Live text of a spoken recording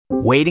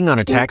Waiting on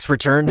a tax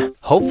return?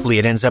 Hopefully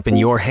it ends up in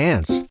your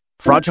hands.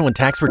 Fraudulent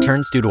tax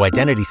returns due to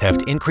identity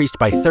theft increased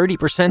by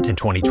 30% in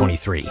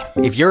 2023.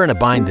 If you're in a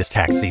bind this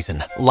tax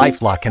season,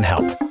 LifeLock can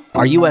help.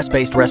 Our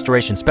U.S.-based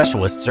restoration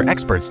specialists are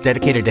experts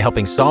dedicated to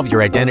helping solve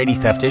your identity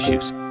theft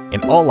issues.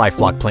 And all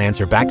LifeLock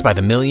plans are backed by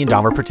the $1 Million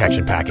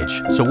Protection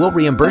Package. So we'll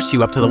reimburse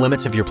you up to the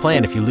limits of your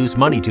plan if you lose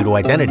money due to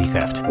identity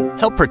theft.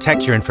 Help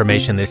protect your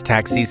information this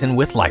tax season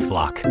with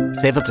LifeLock.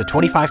 Save up to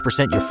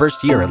 25% your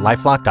first year at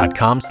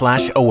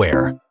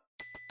LifeLock.com/aware.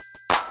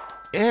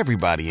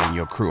 Everybody in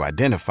your crew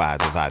identifies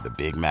as either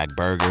Big Mac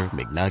Burger,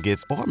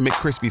 McNuggets, or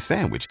McCrispy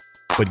Sandwich.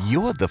 But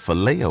you're the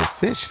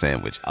Filet-O-Fish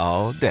Sandwich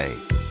all day.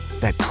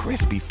 That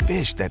crispy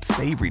fish, that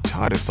savory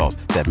tartar sauce,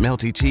 that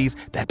melty cheese,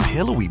 that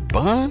pillowy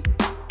bun.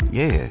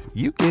 Yeah,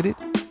 you get it.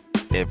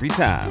 Every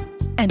time.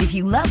 And if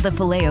you love the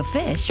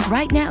Filet-O-Fish,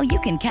 right now you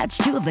can catch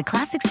two of the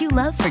classics you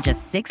love for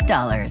just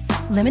 $6.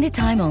 Limited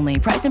time only.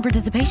 Price and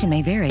participation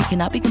may vary.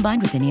 Cannot be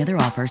combined with any other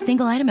offer.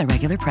 Single item at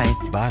regular price.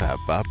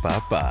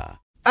 Ba-da-ba-ba-ba.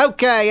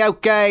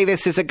 Okay,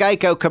 this is a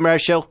Geico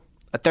commercial,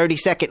 a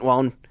 30-second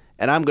one,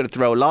 and I'm going to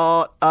throw a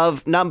lot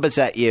of numbers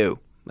at you.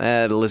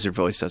 The lizard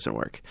voice doesn't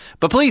work.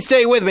 But please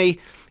stay with me.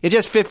 In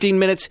just 15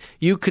 minutes,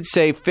 you could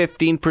save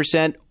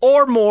 15%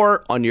 or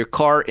more on your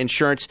car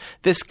insurance.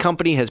 This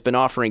company has been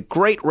offering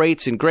great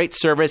rates and great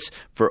service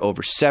for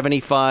over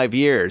 75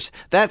 years.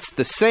 That's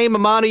the same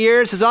amount of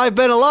years as I've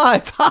been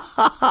alive.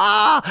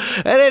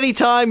 At any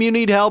time you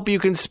need help, you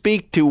can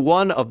speak to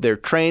one of their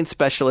trained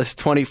specialists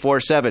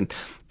 24/7.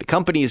 The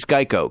company is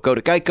Geico. Go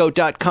to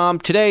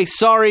geico.com today.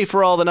 Sorry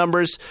for all the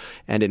numbers.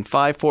 And in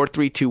 5, 4,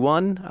 3, 2,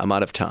 1, I'm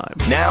out of time.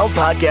 Now,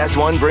 Podcast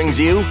One brings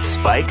you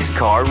Spike's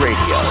Car Radio,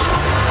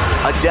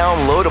 a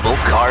downloadable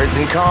cars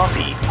and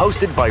coffee,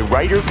 hosted by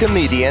writer,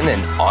 comedian,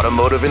 and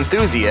automotive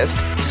enthusiast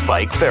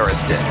Spike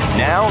Ferriston.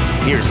 Now,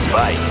 here's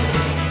Spike.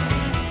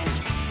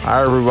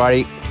 Hi,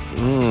 everybody.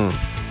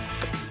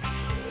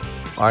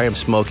 I am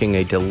smoking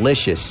a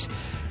delicious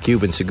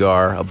Cuban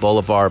cigar, a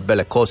Bolivar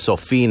Belicoso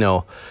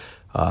Fino.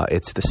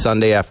 It's the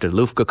Sunday after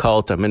Lufka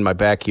Cult. I'm in my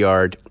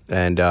backyard,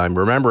 and I'm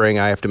remembering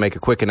I have to make a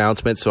quick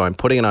announcement, so I'm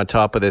putting it on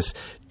top of this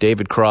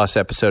David Cross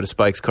episode of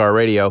Spike's Car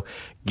Radio.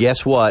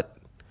 Guess what?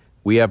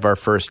 We have our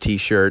first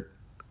T-shirt.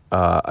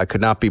 I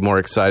could not be more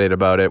excited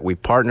about it. We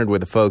partnered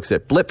with the folks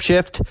at Blip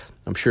Shift.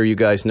 I'm sure you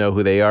guys know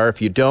who they are.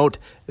 If you don't,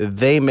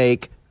 they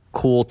make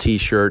cool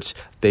T-shirts.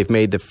 They've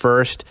made the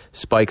first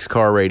Spike's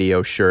Car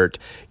Radio shirt.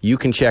 You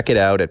can check it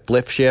out at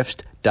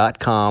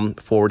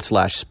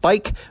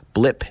blipshift.com/Spike,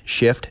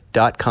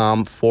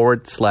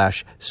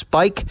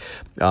 blipshift.com/Spike.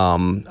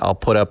 I'll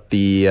put up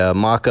the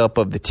mock-up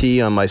of the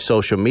tee on my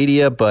social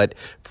media, but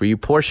for you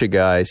Porsche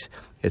guys,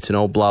 it's an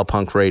old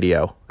Blaupunk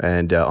radio,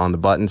 and on the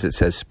buttons it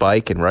says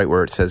Spike, and right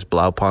where it says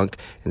Blaupunk,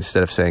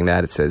 instead of saying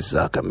that, it says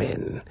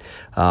Zuckerman.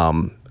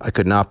 I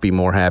could not be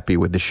more happy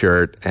with the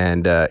shirt,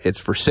 and it's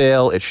for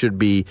sale. It should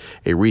be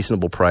a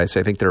reasonable price.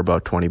 I think they're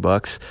about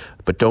 $20,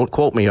 but don't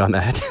quote me on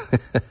that.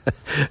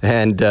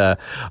 And I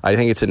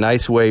think it's a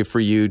nice way for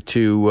you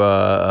to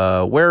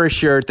wear a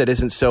shirt that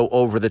isn't so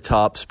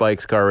over-the-top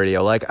Spike's Car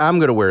Radio. Like, I'm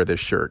going to wear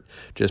this shirt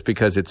just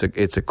because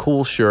it's a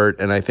cool shirt,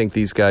 and I think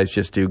these guys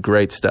just do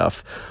great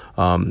stuff.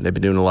 They've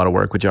been doing a lot of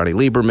work with Johnny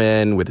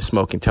Lieberman, with The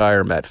Smoking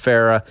Tire, Matt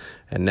Farah,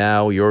 and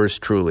now yours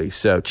truly.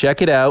 So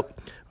check it out.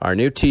 Our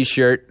new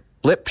T-shirt,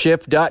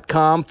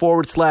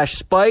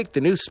 blipshift.com/Spike, the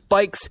new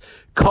Spike's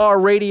Car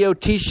Radio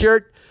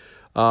T-shirt.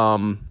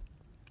 And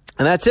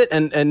that's it.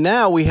 And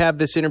now we have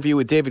this interview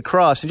with David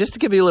Cross. And just to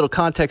give you a little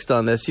context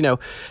on this,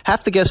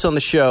 half the guests on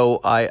the show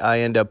I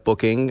end up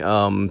booking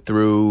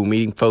through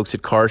meeting folks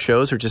at car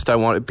shows, or just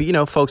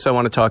folks I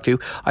want to talk to.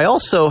 I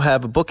also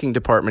have a booking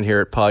department here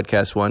at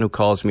Podcast One who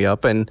calls me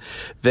up, and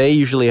they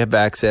usually have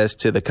access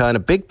to the kind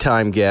of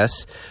big-time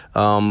guests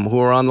who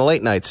are on the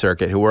late-night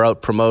circuit, who are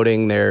out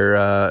promoting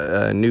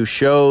their new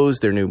shows,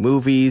 their new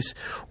movies,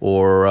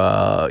 or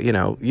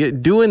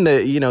doing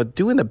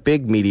the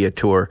big media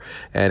tour.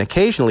 And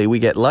occasionally we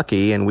get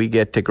lucky and we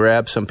get to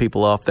grab some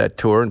people off that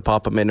tour and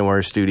pop them into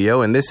our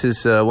studio. And this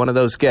is one of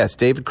those guests,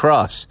 David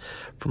Cross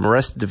from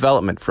Arrested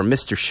Development, from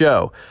Mr.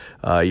 Show.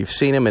 You've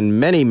seen him in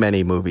many,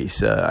 many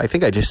movies. I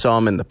think I just saw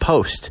him in The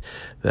Post,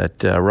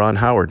 that Ron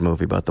Howard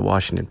movie about the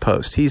Washington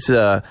Post. He's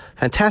a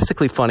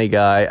fantastically funny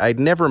guy. I'd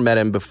never met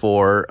him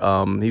before.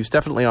 He was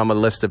definitely on my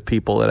list of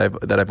people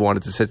that I've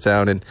wanted to sit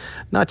down and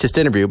not just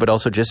interview, but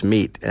also just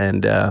meet.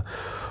 And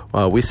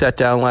we sat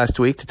down last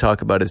week to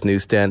talk about his new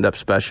stand-up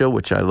special,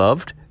 which I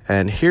loved.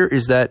 And here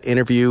is that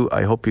interview.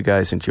 I hope you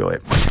guys enjoy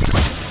it.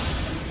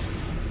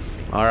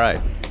 All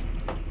right.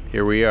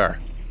 Here we are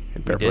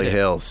in Beverly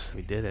Hills.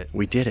 We did it.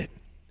 We did it.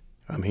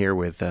 I'm here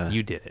with...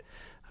 You did it.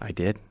 I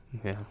did?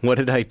 Yeah. What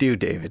did I do,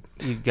 David?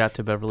 You got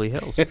to Beverly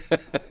Hills.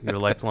 Your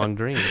lifelong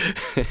dream.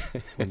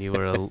 When you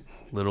were a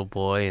little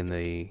boy in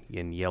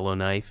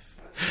Yellowknife,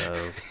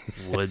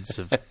 woods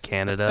of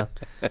Canada.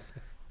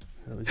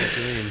 That was your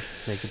dream,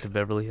 make it to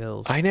Beverly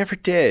Hills. I never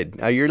did.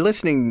 You're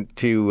listening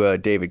to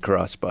David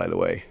Cross, by the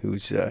way,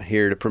 who's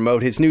here to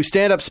promote his new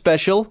stand-up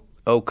special,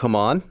 Oh Come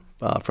On,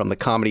 from the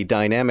Comedy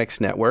Dynamics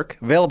Network.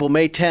 Available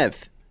May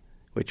 10th.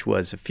 which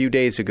was a few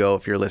days ago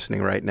if you're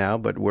listening right now,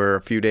 but we're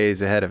a few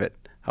days ahead of it.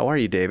 How are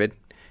you, David?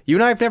 You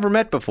and I have never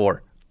met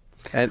before.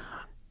 And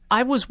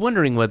I was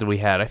wondering whether we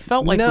had. I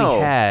felt like No, we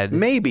had.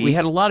 maybe. We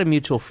had a lot of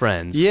mutual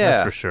friends,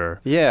 that's for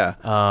sure. Yeah.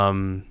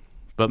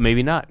 But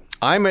maybe not.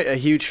 I'm a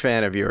huge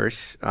fan of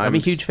yours. I'm a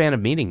huge fan of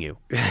meeting you.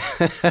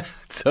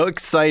 So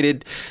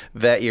excited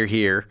that you're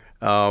here.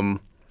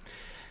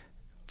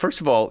 First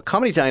of all,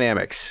 Comedy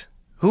Dynamics.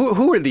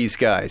 Who are these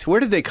guys?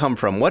 Where did they come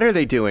from? What are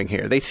they doing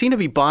here? They seem to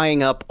be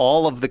buying up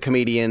all of the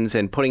comedians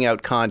and putting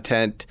out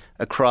content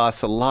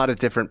across a lot of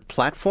different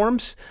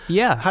platforms.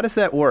 Yeah. How does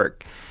that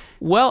work?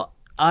 Well,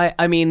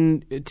 I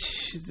mean,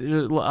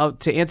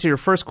 to answer your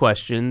first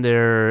question,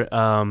 it's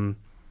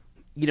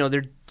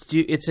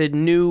a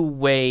new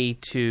way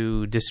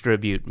to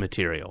distribute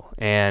material,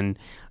 and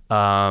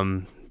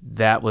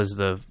that was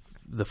the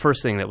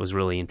first thing that was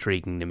really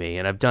intriguing to me.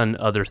 And I've done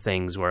other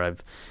things where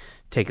I've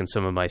taken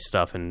some of my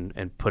stuff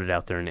and put it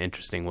out there in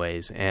interesting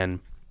ways.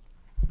 And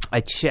I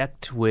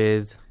checked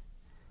with.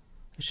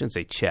 I shouldn't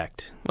say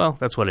checked. Well,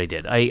 that's what I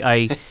did.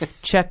 I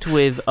checked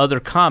with other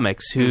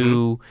comics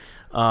who.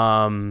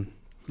 Who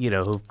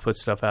put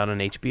stuff out on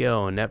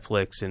HBO and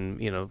Netflix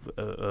and,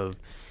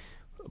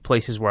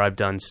 places where I've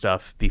done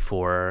stuff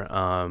before.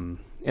 And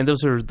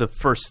those are the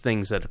first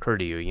things that occur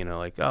to you,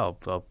 like, oh,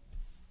 I'll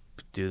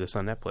do this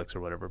on Netflix or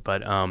whatever.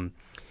 But,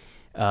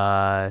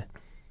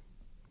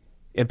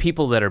 and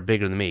people that are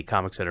bigger than me,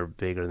 comics that are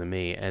bigger than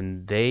me,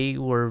 and they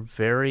were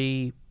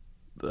very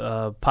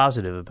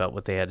positive about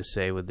what they had to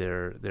say with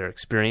their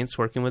experience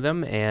working with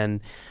them.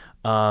 And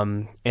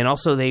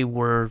also they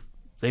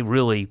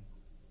really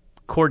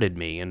courted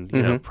me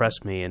and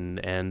pressed me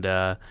and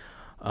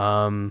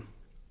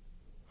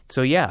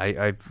so yeah,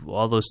 I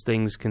all those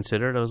things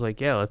considered, I was like,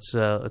 yeah, let's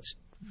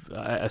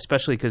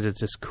especially because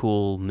it's this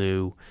cool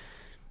new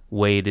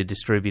way to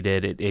distribute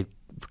it. It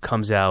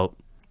comes out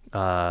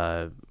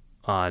on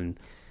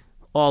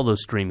all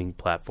those streaming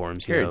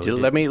platforms.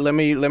 Let me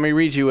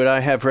read you what I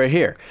have right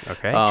here.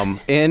 Okay.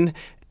 In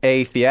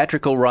a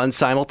theatrical run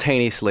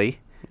simultaneously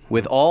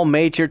with all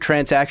major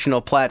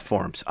transactional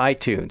platforms,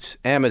 iTunes,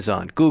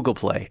 Amazon, Google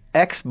Play,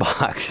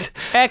 Xbox,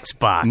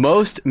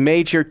 most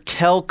major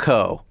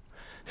telco,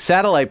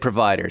 satellite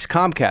providers,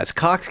 Comcast,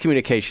 Cox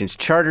Communications,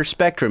 Charter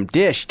Spectrum,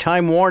 Dish,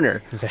 Time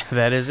Warner.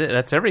 That is it.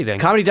 That's everything.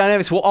 Comedy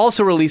Dynamics will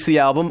also release the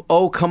album,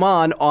 Oh Come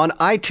On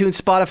iTunes,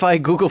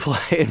 Spotify, Google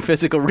Play, and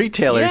physical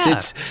retailers.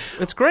 Yeah,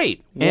 it's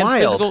great. And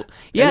wild.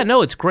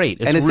 It's great.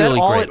 It's and is really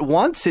that all great. At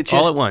once?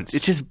 All at once.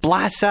 It just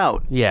blasts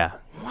out. Yeah.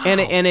 Wow.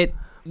 And it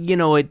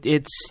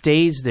it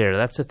stays there.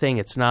 That's the thing.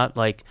 It's not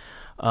like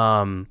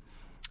I'm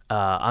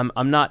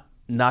not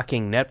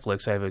knocking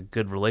Netflix. I have a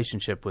good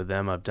relationship with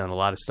them. I've done a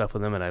lot of stuff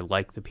with them, and I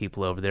like the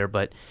people over there.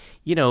 But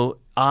you're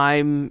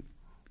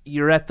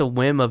at the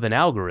whim of an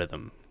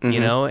algorithm,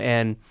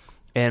 and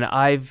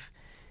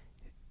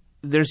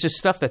there's just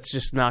stuff that's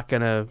just not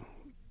gonna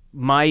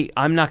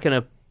I'm not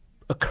gonna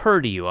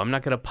occur to you. I'm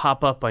not gonna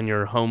pop up on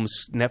your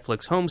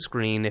Netflix home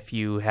screen if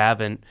you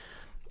haven't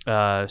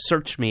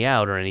searched me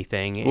out or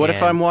anything. What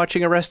if I'm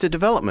watching Arrested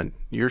Development,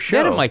 your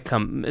show? Then it might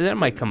come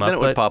up. Then it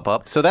would pop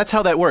up. So that's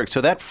how that works.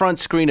 So that front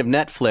screen of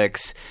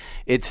Netflix,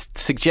 it's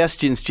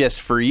suggestions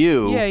just for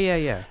you.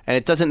 Yeah. And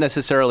it doesn't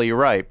necessarily, you're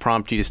right,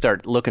 prompt you to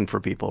start looking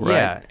for people, right?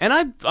 Yeah.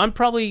 And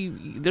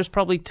there's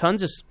probably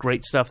tons of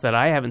great stuff that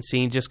I haven't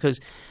seen just because,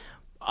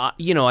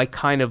 I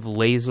kind of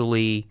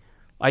lazily,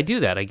 I do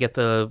that. I get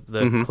the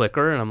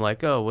clicker and I'm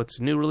like, oh, what's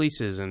new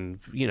releases and,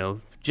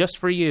 just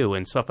for you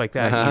and stuff like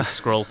that. You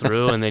scroll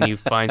through and then you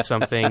find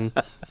something.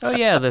 Oh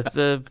yeah,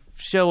 the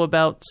show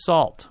about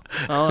salt.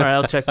 All right,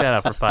 I'll check that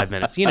out for 5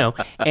 minutes.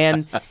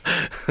 And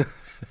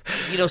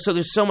so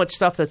there's so much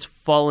stuff that's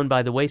fallen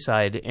by the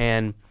wayside,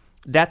 and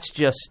that's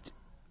just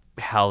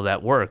how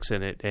that works.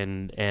 And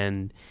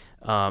that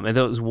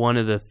was one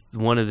of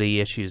the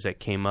issues that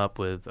came up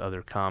with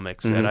other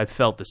comics, and I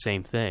felt the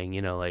same thing.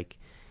 Like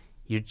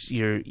you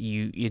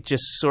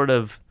just sort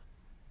of.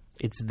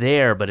 It's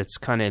there, but it's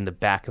kind of in the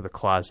back of the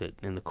closet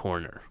in the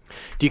corner.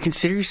 Do you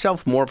consider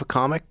yourself more of a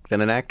comic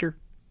than an actor?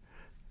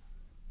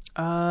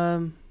 I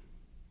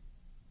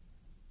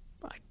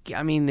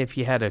mean, if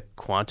you had to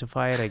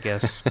quantify it, I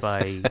guess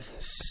by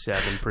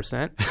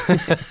 7%.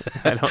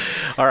 I don't.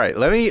 All right,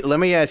 let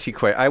me ask you a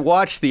question. I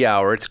watched The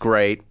Hour. It's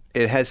great.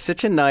 It has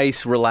such a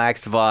nice,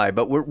 relaxed vibe.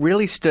 But what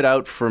really stood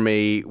out for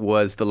me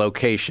was the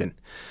location.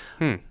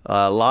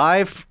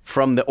 Live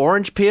from the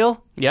Orange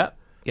Peel. Yep.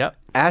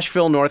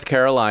 Asheville, North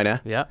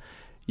Carolina. Yeah.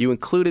 You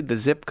included the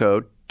zip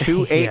code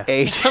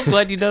 288. Yes. I'm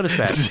glad you noticed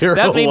that.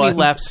 That made me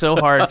laugh so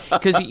hard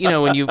because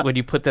when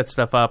you put that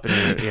stuff up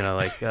and you're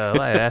like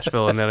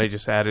Asheville, and then I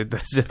just added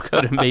the zip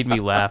code, it made me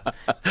laugh.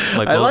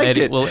 Like,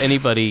 will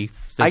anybody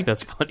think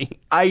that's funny?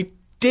 I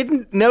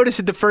didn't notice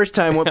it the first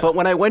time, but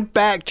when I went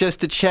back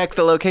just to check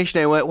the location,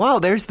 I went, wow,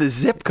 there's the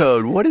zip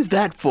code. What is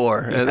that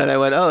for? And then I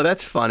went, oh,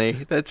 that's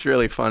funny. That's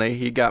really funny.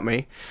 You got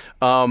me.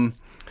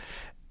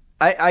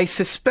 I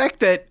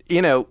suspect that,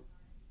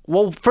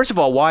 well, first of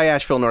all, why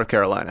Asheville, North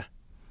Carolina?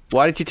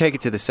 Why did you take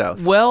it to the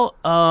South? Well,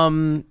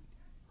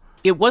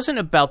 It wasn't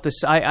about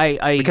this.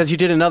 Because you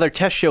did another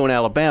test show in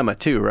Alabama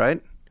too,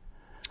 right?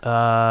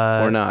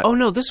 Or not? Oh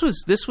no, this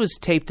was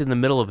taped in the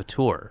middle of a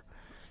tour.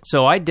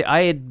 So I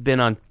had been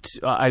on.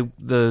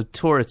 The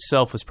tour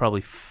itself was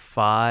probably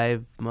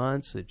 5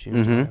 months.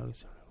 June,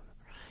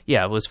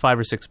 yeah, it was 5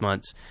 or 6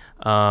 months.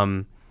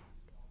 And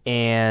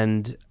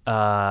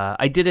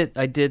I did it.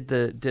 I did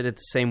it the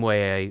same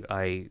way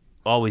I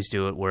always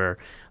do it, where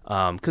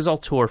because I'll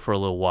tour for a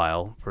little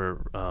while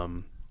for a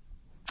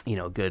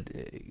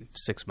good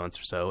 6 months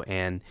or so,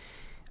 and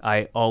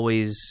I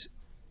always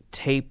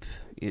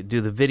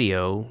do the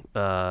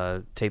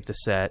video, tape the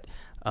set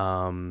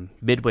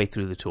midway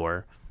through the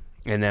tour,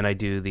 and then I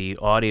do the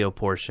audio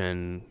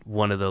portion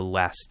one of the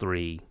last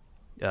three,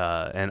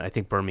 and I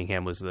think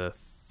Birmingham was the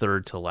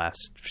third to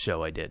last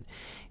show I did,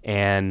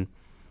 and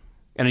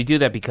I do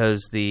that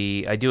because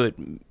I do it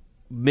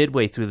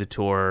midway through the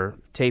tour,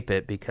 tape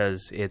it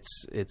because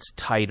it's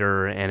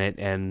tighter,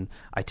 and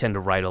I tend to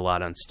write a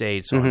lot on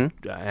stage, so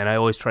and I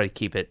always try to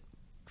keep it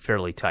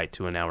fairly tight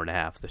to an hour and a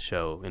half, the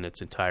show in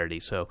its entirety.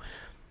 So,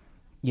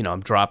 I'm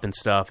dropping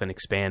stuff and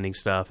expanding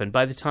stuff, and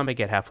by the time I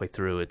get halfway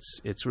through,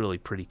 it's really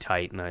pretty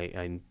tight, and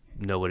I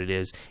know what it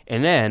is.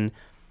 And then,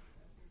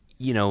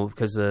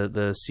 because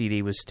the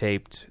CD was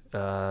taped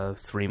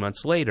 3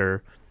 months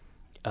later,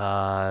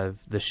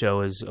 the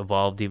show has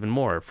evolved even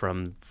more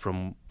from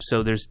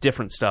so there's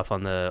different stuff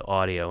on the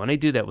audio, and I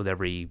do that with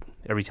every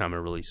time I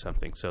release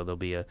something. So there'll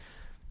be a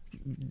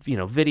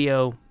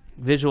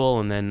visual,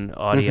 and then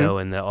audio,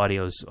 and the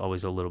audio is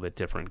always a little bit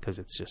different because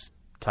it's just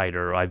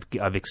tighter.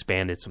 I've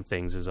expanded some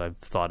things as I've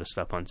thought of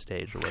stuff on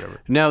stage or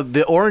whatever. Now,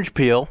 the Orange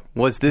Peel,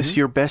 was this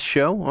your best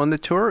show on the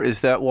tour?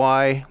 Is that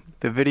why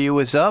the video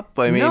was up?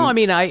 I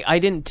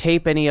didn't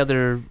tape any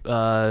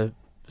other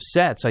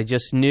sets. I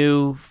just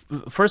knew,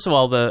 first of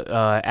all,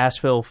 the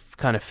Asheville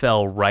kind of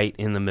fell right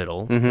in the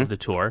middle of the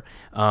tour,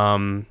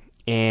 and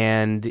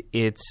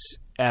it's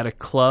at a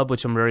club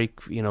which I'm very,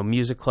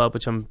 music club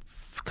which I'm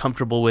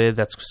comfortable with.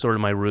 That's sort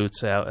of my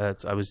roots. I've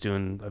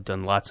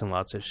done lots and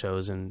lots of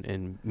shows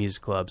in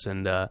music clubs,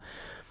 and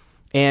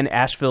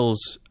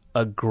Asheville's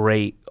a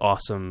great,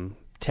 awesome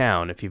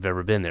town. If you've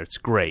ever been there, it's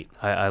great.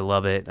 I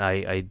love it.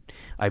 I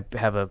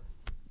have a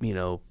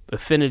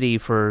affinity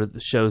for the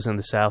shows in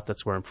the South.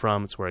 That's where I'm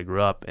from. It's where I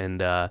grew up,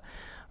 and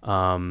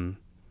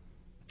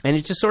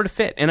it just sort of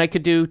fit. And I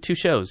could do two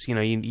shows.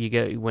 You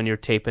get, when you're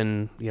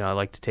taping, I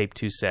like to tape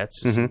two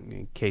sets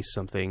in case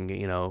something,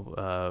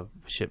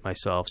 shit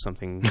myself,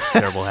 something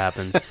terrible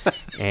happens.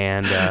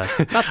 And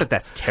not that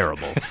that's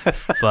terrible,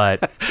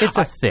 but it's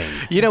a thing.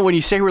 When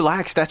you say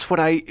relax, that's what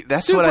I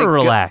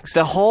relaxed.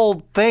 The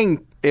whole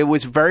thing. It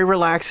was very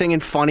relaxing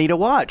and funny to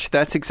watch.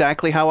 That's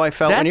exactly how I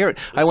felt when you heard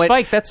it.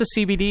 Spike, that's a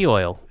CBD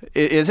oil.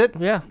 Is it?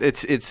 Yeah.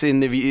 It's in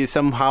the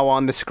somehow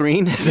on the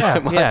screen. Yeah,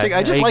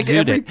 I just like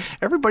it.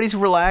 Everybody's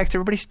relaxed.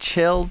 Everybody's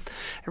chilled.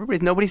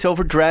 Nobody's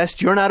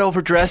overdressed. You're not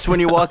overdressed when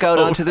you walk out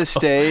onto the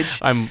stage.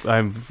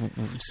 I'm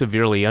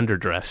severely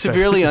underdressed.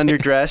 Severely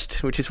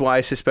underdressed, which is why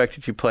I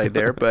suspected you played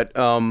there. But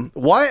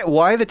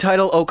why the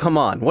title? Oh, come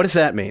on! What does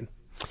that mean?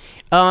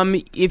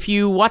 If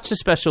you watch the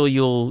special,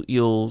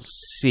 you'll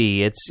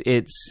see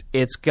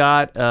it's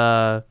got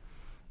the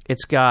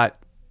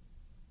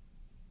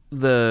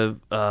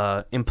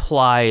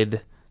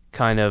implied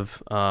kind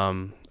of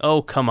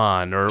oh, come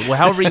on, or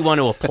however you want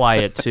to apply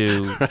it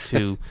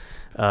to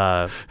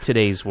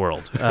today's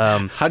world.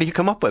 How do you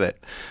come up with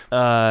it?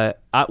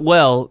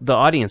 Well, the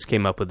audience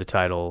came up with the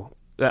title.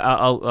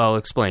 I'll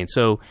explain.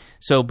 So,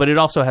 but it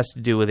also has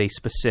to do with a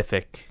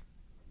specific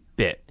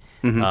bit.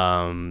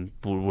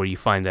 Where you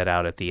find that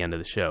out at the end of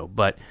the show.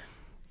 But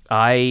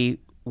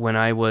when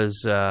I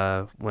was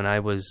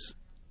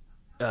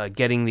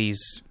getting the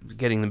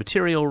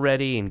material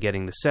ready and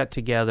getting the set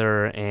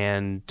together,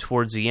 and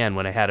towards the end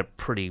when I had it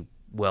pretty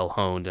well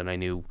honed and I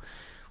knew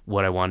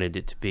what I wanted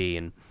it to be,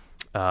 and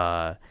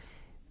I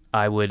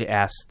would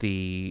ask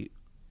the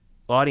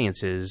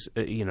audiences,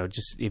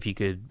 just if you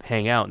could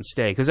hang out and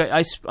stay, because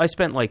I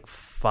spent like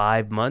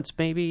 5 months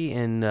maybe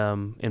in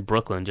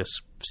Brooklyn,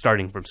 just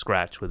starting from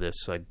scratch with this.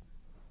 So I'd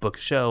book a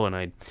show and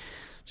I'd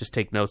just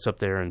take notes up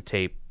there and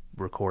tape,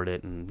 record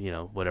it, and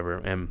whatever.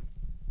 And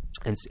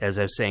as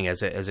I was saying,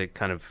 as it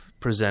kind of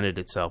presented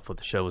itself, what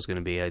the show was going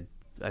to be, I'd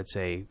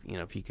say,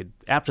 if you could,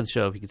 after the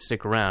show, if you could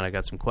stick around, I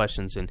got some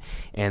questions, and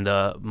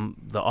the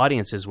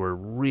audiences were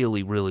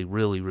really, really,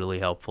 really, really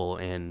helpful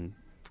in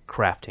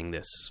crafting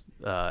this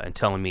and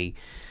telling me,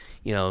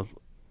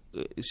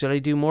 should I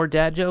do more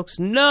dad jokes?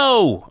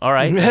 No. All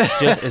right,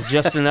 it's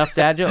just enough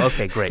dad joke.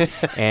 Okay, great.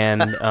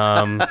 And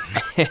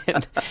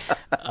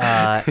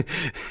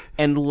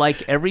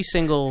like every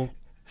single.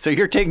 So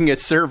you're taking a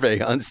survey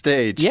on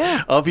stage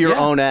of your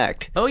own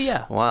act. Oh,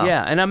 yeah. Wow.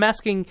 Yeah, and I'm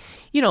asking,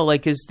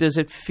 does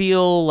it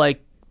feel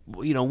like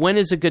when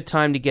is a good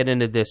time to get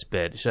into this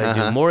bit? Should I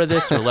do more of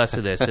this or less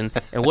of this? And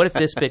what if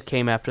this bit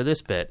came after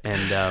this bit?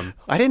 And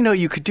I didn't know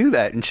you could do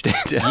that in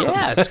stand-up.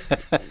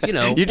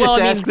 Yeah, you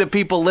just ask the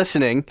people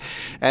listening,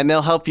 and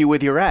they'll help you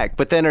with your act.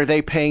 But then, are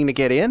they paying to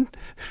get in?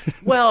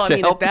 Well,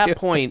 at that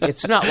point,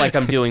 it's not like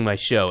I'm doing my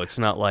show. It's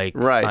not like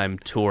I'm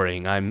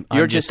touring.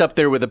 You're just up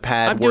there with a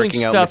pad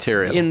working out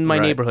material in my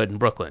neighborhood in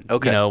Brooklyn.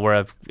 Okay,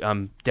 where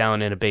I'm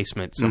down in a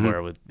basement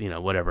somewhere with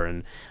whatever,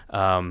 and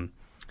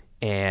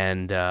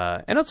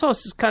it's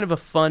also just kind of a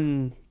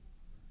fun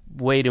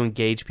way to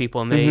engage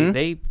people, and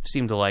they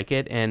seem to like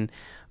it, and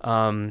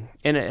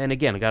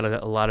again, I got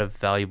a lot of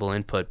valuable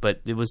input.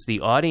 But it was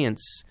the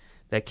audience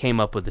that came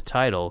up with the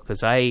title,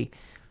 because I,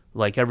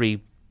 like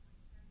every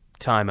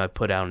time I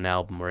put out an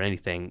album or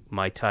anything,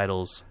 my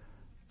titles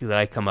that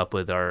I come up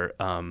with are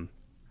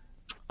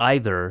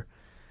either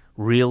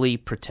really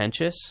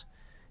pretentious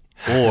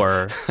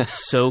or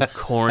so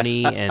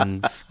corny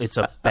and it's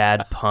a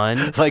bad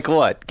pun. Like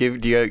what?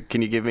 Can you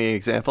give me an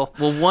example?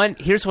 Well,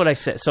 here's what I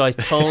said. So I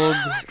told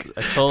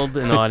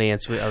an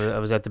audience. I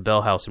was at the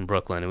Bell House in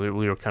Brooklyn, and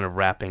we were kind of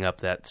wrapping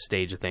up that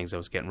stage of things. I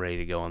was getting ready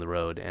to go on the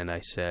road, and I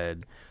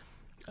said,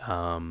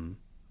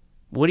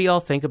 "What do y'all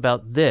think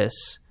about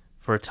this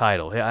for a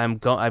title?" I've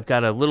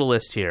got a little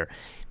list here,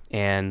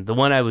 and the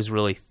one I was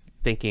really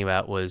thinking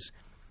about was,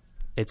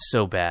 "It's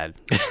so bad.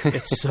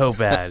 It's so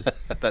bad."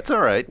 That's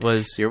all right.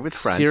 You're with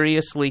friends.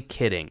 Seriously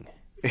kidding.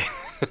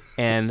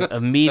 And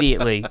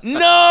immediately,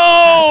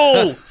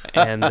 no!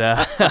 And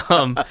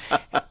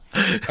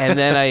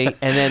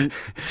then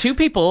two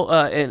people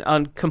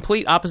on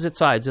complete opposite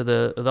sides of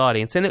the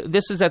audience. And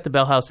this is at the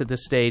Bell House at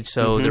this stage,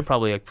 so there are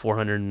probably like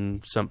 400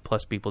 and some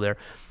plus people there.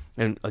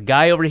 And a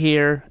guy over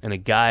here and a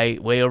guy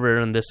way over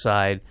on this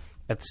side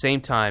at the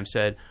same time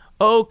said,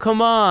 "Oh,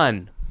 come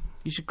on.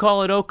 You should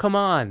call it Oh, Come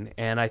On."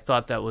 And I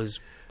thought that was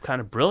kind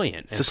of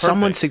brilliant. And so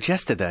someone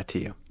suggested that to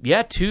you?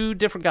 Yeah, two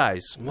different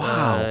guys.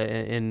 Wow.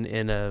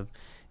 And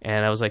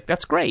I was like,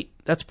 that's great.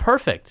 That's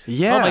perfect.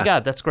 Yeah. Oh, my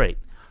God, that's great.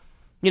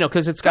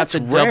 Because it's got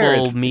the rare.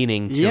 double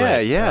meaning to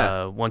it.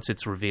 Yeah. Once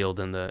it's revealed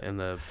in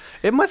the.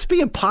 It must be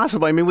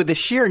impossible. I mean, with the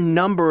sheer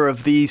number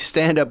of these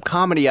stand-up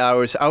comedy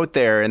hours out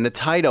there and the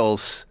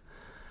titles,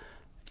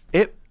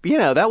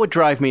 that would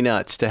drive me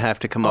nuts to have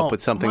to come up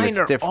with something that's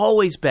different. Mine are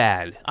always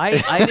bad.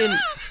 I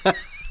didn't.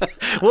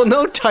 Well,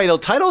 no title.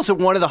 Titles are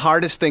one of the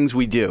hardest things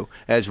we do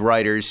as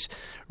writers,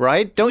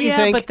 right? Don't you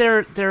think?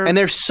 Yeah, but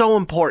they're so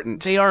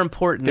important. They are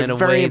important in a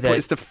very way important. that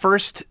It's the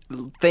first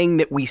thing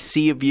that we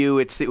see of you.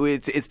 It's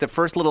the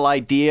first little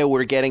idea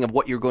we're getting of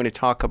what you're going to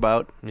talk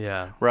about.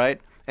 Yeah. Right?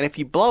 And if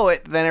you blow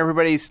it, then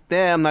everybody's,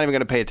 I'm not even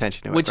going to pay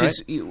attention to it. Which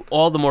is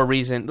all the more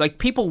reason. Like,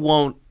 people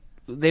won't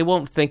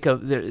think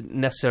of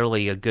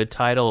necessarily a good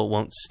title. It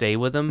won't stay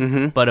with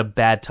them, but a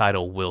bad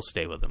title will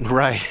stay with them.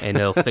 Right. And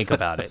they'll think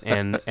about it.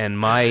 And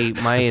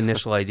my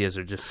initial ideas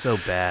are just so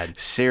bad.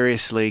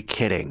 Seriously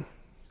kidding.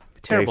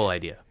 Terrible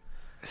idea.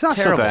 It's not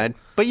so bad,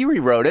 but you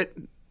rewrote it,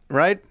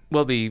 right?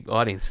 Well, the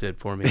audience did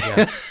for me,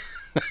 yeah.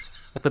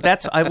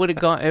 But I would have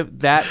gone,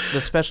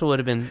 the special would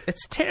have been,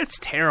 it's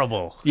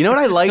terrible. You know what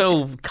I like?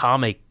 So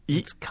comic.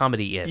 It's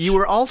comedy-ish. You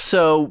were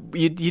also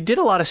you did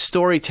a lot of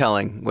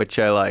storytelling, which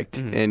I liked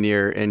in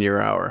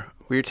your hour.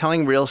 We were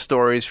telling real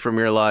stories from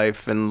your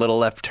life and little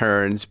left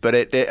turns,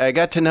 but I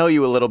got to know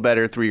you a little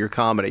better through your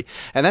comedy.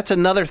 And that's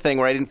another thing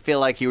where I didn't feel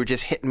like you were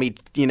just hitting me,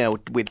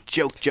 with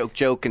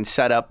joke and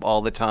setup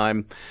all the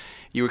time.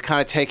 You were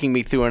kind of taking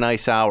me through a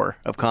nice hour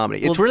of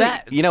comedy. It's really,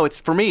 it's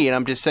for me, and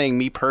I'm just saying,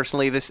 me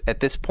personally, at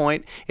this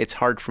point, it's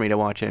hard for me to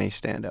watch any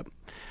stand-up.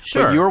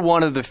 Sure. But you're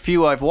one of the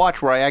few I've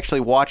watched where I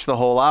actually watched the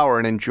whole hour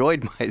and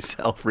enjoyed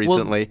myself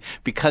recently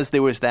because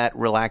there was that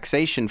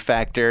relaxation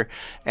factor,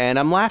 and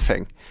I'm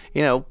laughing.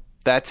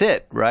 That's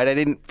it, right? I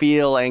didn't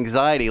feel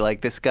anxiety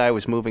like this guy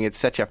was moving at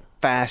such a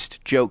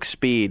fast joke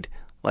speed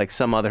like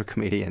some other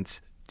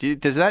comedians.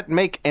 Does that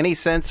make any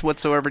sense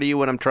whatsoever to you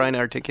when I'm trying to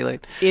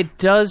articulate? It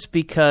does,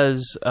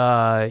 because,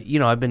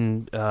 I've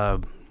been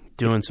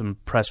doing some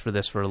press for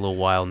this for a little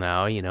while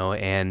now,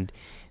 and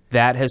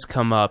that has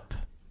come up.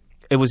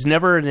 It was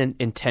never an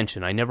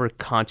intention. I never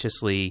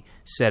consciously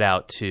set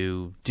out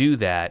to do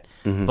that,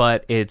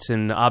 but it's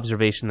an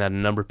observation that a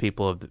number of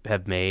people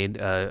have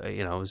made.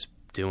 I was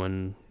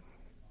doing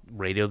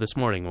radio this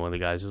morning. One of the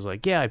guys was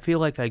like, "Yeah, I feel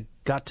like I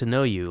got to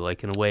know you,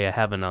 like, in a way I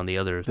haven't on the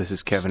other." This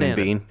is Kevin and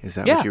Bean. Is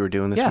that Yeah. what you were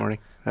doing this Yeah. morning?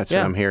 That's Yeah.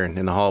 what I'm hearing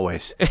in the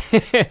hallways.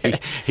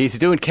 He's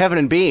doing Kevin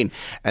and Bean,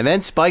 and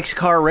then Spike's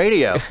Car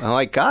Radio. I'm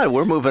like, God,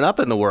 we're moving up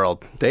in the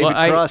world. David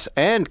Cross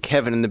and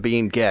Kevin and the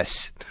Bean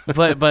guests.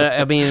 but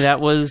I mean, that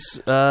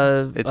was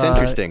it's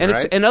interesting, and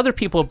right? And other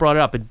people have brought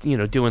it up,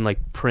 doing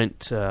like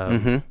print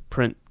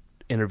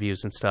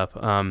interviews and stuff.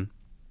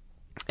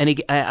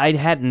 And I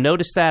hadn't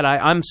noticed that.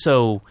 I'm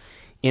so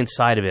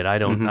inside of it. I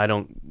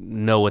don't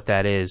know what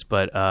that is,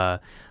 but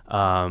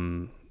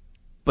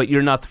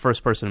you're not the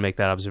first person to make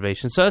that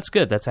observation, so that's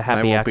good. That's a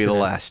happy accident. I won't be the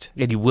last.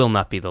 And you will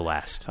not be the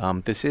last.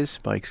 This is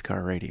Spike's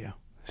Car Radio.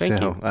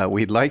 Thank you.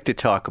 We'd like to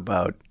talk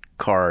about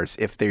cars.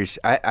 If there's,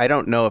 I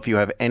don't know if you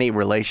have any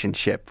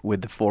relationship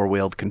with the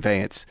four-wheeled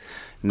conveyance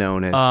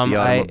known as the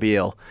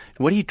automobile.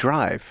 What do you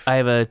drive? I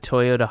have a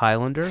Toyota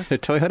Highlander. A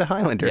Toyota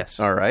Highlander. Yes.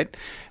 All right.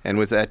 And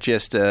was that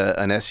just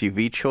an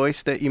SUV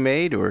choice that you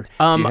made, or?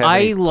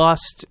 I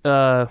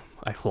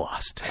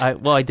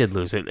did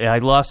lose it. I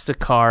lost a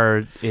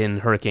car in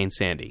Hurricane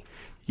Sandy.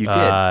 You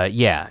did?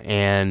 Yeah,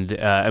 and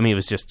it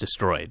was just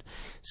destroyed.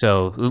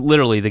 So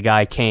literally, the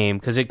guy came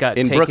because it got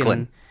in taken,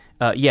 Brooklyn.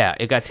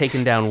 It got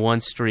taken down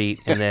one street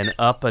and then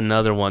up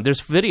another one.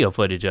 There's video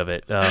footage of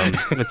it.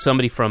 It's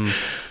somebody from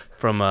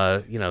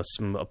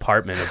some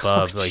apartment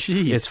above.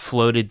 It's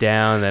floated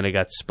down, then it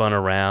got spun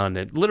around.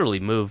 It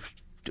literally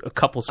moved a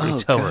couple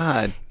streets over,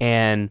 God.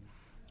 and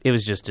it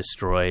was just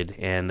destroyed.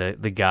 And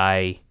the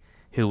guy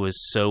who was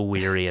so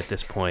weary at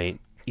this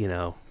point,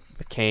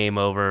 came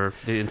over,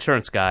 the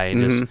insurance guy,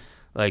 and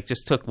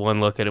just took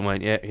one look at it and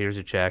went, yeah, here's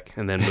your check,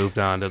 and then moved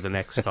on to the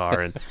next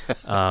car.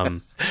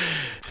 And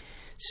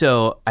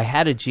so I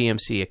had a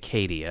GMC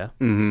Acadia,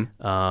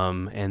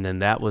 and then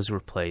that was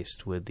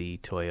replaced with the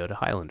Toyota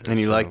Highlander. And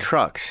you like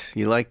trucks?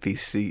 You like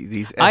these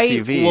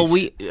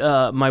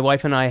SUVs? My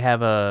wife and I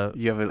have a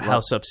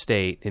house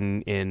upstate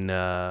in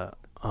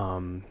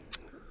on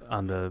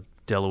the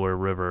Delaware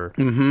River,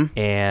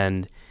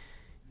 and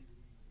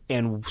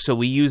so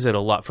we use it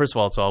a lot. First of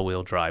all, it's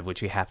all-wheel drive,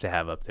 which you have to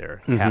have up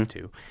there. You have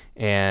to.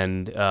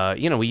 And,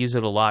 we use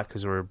it a lot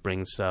because we're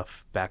bringing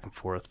stuff back and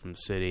forth from the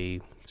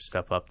city,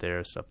 stuff up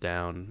there, stuff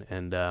down.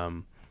 And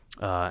now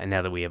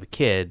that we have a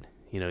kid,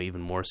 even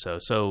more so.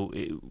 So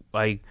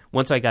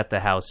once I got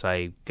the house,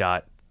 I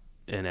got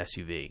an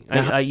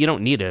SUV. You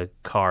don't need a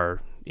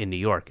car in New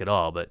York at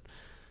all, but,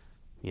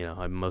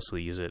 I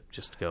mostly use it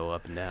just to go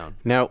up and down.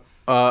 Now,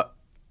 how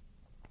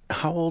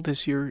old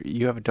is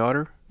you have a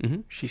daughter?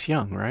 Mm-hmm. She's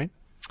young, right?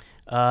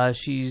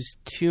 She's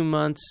 2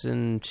 months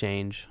and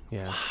change.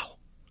 Yeah. Wow.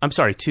 I'm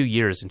sorry, 2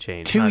 years and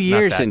change. 2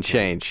 years and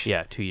change.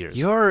 Yeah, 2 years.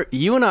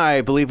 You and I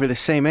believe, are the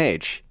same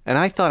age, and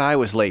I thought I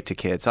was late to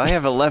kids. I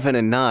have 11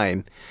 and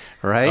 9,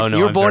 right? Oh, no,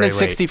 you were I'm born very in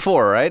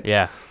 '64, right?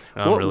 Yeah,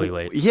 I'm really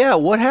late. Yeah,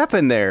 what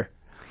happened there?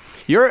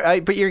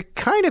 But you're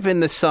kind of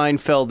in the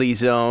Seinfeldy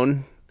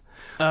zone.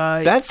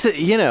 That's and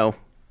you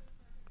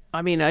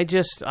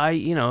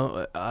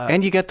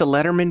got the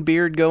Letterman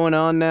beard going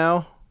on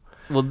now.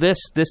 Well, this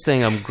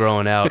thing I'm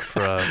growing out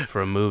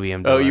for a movie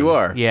I'm doing. Oh, you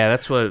are? Yeah,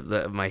 that's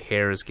what my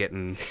hair is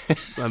getting.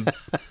 I'm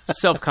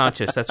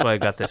self-conscious. That's why I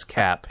got this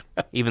cap,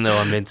 even though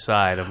I'm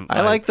inside.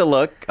 I like the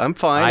look. I'm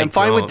fine. I'm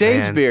fine with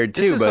Dave's beard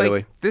too, by the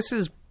way.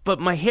 But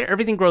my hair,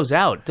 everything grows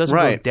out. It doesn't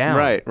go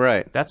down.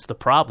 Right. That's the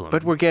problem.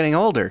 But we're getting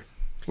older.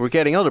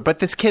 But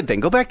this kid thing.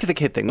 Go back to the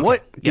kid thing. Okay.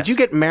 What did you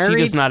get married? She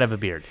does not have a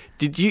beard.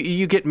 Did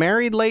you get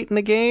married late in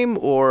the game,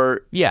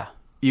 or? Yeah,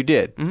 you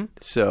did. Mm-hmm.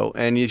 So,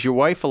 and is your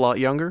wife a lot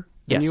younger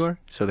than you are?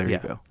 So there you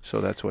go.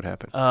 So that's what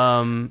happened.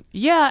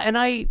 Yeah, and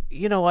I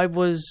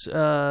was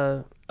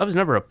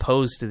never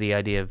opposed to the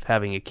idea of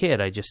having a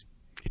kid. It just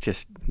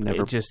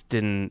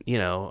didn't,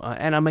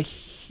 and I'm a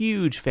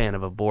huge fan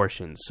of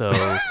abortion. So,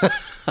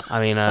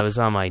 I was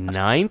on my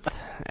 9th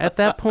at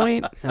that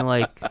point, and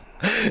all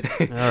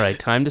right,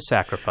 time to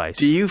sacrifice.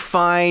 Do you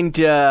find,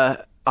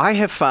 I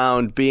have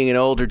found being an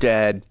older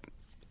dad,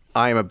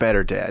 I am a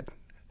better dad.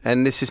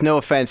 And this is no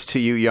offense to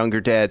you younger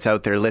dads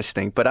out there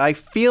listening, but I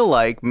feel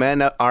like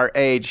men our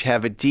age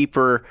have a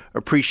deeper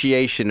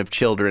appreciation of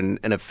children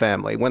and of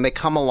family. When they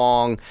come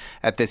along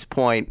at this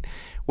point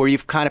where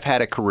you've kind of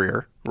had a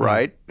career,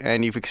 right?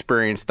 And you've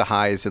experienced the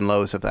highs and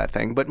lows of that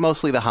thing, but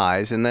mostly the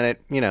highs. And then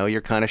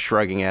you're kind of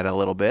shrugging at it a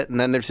little bit.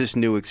 And then there's this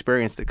new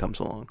experience that comes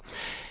along.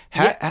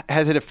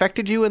 Has it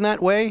affected you in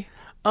that way?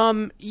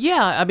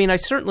 Yeah. I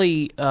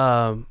certainly,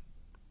 I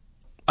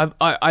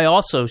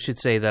also should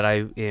say that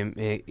I am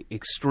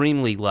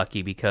extremely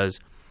lucky because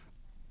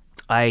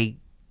of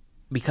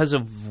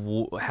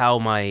how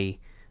my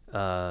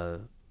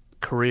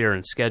career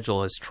and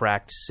schedule has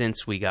tracked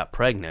since we got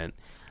pregnant.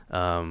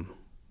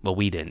 Well,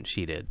 we didn't.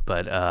 She did,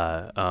 but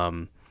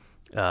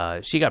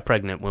she got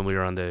pregnant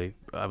when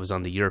I was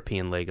on the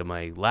European leg of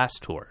my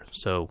last tour.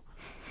 So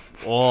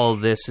all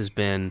this has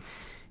been,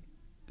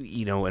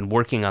 and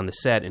working on the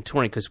set and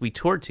touring, because we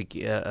toured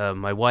to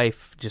my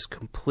wife just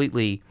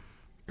completely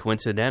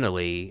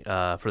coincidentally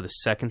for the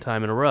second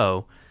time in a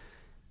row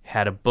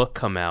had a book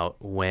come out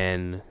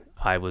when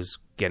I was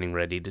getting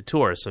ready to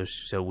tour.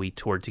 So we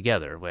toured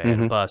together. We had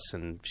a bus,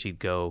 and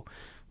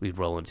we'd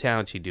roll into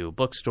town. She'd do a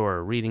bookstore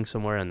or reading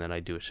somewhere, and then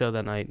I'd do a show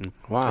that night. And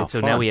so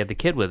fun. Now we had the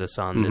kid with us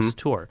on this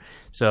tour.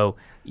 So,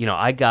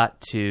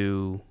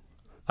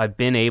 I've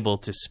been able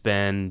to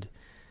spend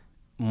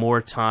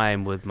more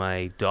time with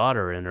my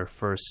daughter in her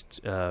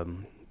first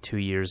 2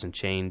 years and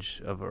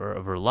change of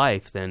her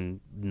life than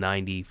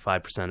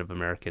 95% of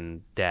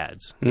American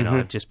dads.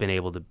 I've just been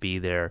able to be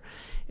there,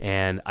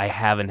 and I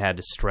haven't had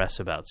to stress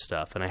about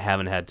stuff, and I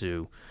haven't had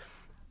to,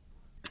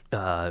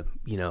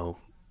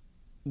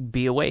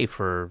 be away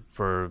for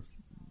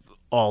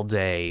all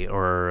day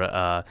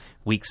or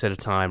weeks at a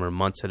time or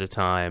months at a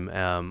time.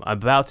 I'm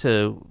about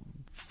to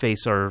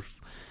face our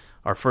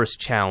first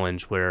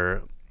challenge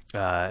where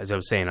as I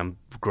was saying, I'm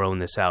growing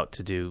this out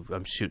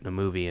I'm shooting a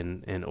movie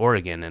in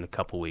Oregon in a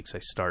couple weeks. I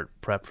start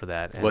prep for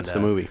that. And, What's the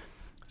movie?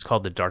 It's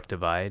called The Dark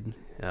Divide,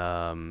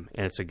 and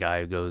it's a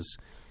guy who goes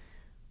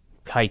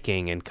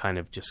hiking and kind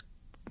of just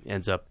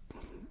ends up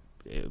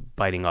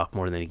biting off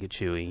more than he could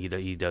chew.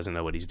 He doesn't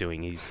know what he's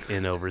doing. He's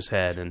in over his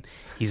head, and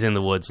he's in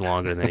the woods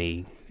longer than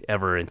he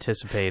ever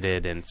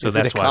anticipated. And so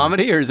that's it a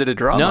comedy or is it a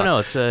drama? No,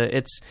 it's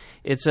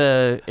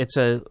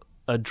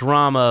a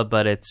drama,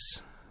 but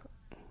it's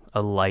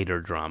a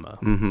lighter drama.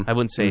 Mm-hmm. I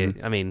wouldn't say.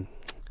 I mean,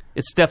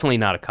 it's definitely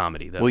not a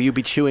comedy, though. Will you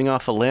be chewing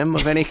off a limb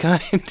of any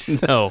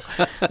kind? No.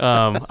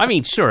 I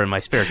mean, sure, in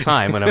my spare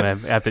time when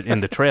I'm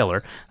in the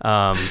trailer.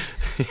 No,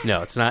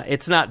 it's not.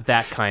 It's not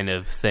that kind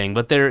of thing.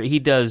 But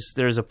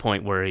there's a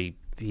point where I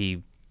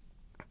think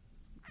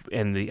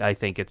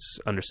it's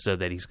understood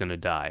that he's going to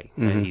die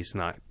and he's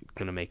not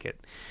going to make it.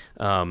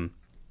 And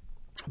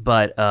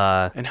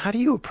how do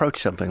you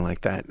approach something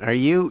like that?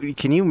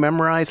 Can you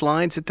memorize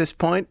lines at this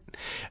point?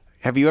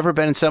 Have you ever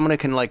been someone who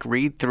can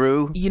read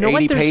through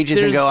 80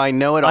 pages and go, I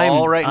know it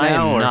all right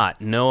now? I'm not.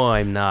 No,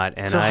 I'm not.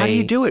 And so how do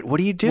you do it? What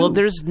do you do? Well,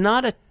 there's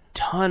not a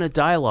ton of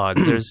dialogue.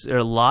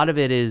 A lot of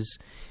it is,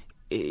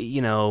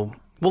 Well,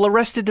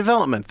 Arrested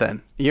Development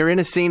then. You're in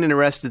a scene in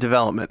Arrested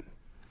Development.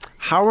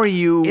 How are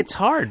you? It's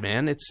hard,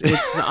 man. It's.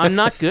 I'm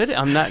not good.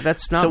 I'm not.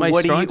 That's not my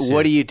strong suit.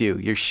 What do you do?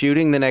 You're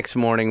shooting the next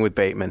morning with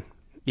Bateman.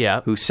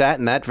 Yeah. Who sat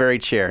in that very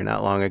chair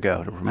not long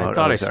ago to promote I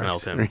thought Ozarks. I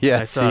smelled him.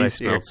 Yes, I thought I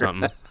smelled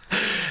something.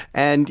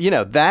 And,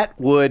 that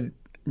would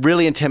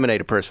really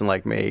intimidate a person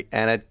like me.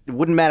 And it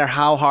wouldn't matter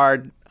how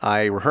hard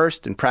I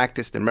rehearsed and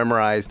practiced and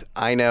memorized.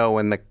 I know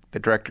when the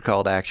director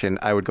called action,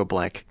 I would go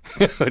blank,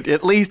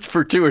 at least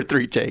for 2 or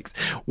 3 takes.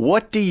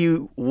 What do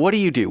you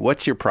do?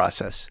 What's your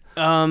process?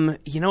 You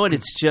know what?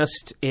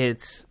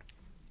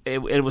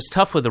 It was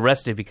tough with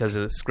Arrested because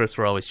the scripts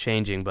were always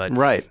changing, but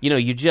right.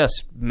 You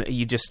just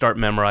start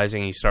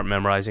memorizing,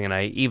 and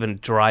I even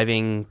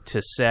driving to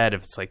set,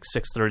 if it's like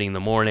 6:30 in the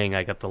morning,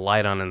 I got the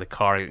light on in the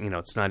car,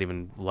 it's not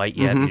even light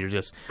yet,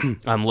 and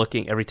I'm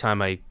looking every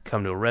time I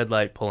come to a red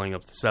light, pulling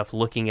up the stuff,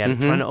 looking at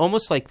it, trying to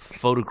almost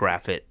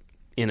photograph it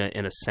in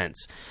a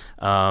sense,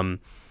 and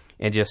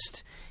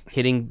just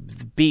hitting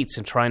the beats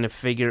and trying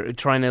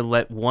to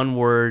let one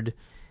word.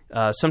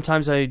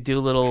 Sometimes I do a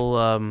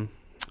little.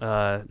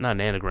 Not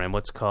an anagram.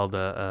 What's called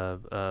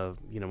when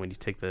you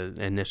take the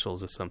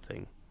initials of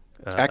something.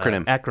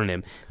 Acronym.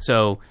 Acronym.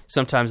 So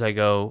sometimes I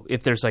go,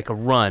 if there's a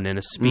run in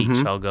a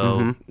speech, I'll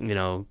go,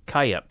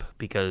 Kayup,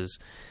 because,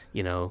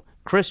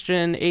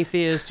 Christian,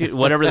 atheist,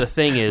 whatever the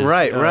thing is.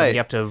 Right. You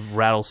have to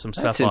rattle some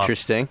stuff off. That's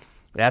interesting.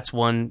 That's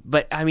one.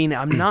 But, I mean,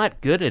 I'm not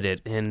good at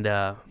it. And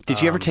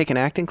did you ever take an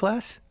acting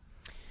class?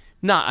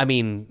 Not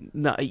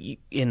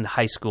in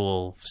high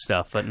school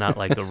stuff, but not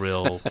like a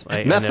real...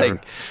 Nothing.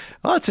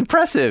 Well, it's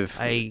impressive.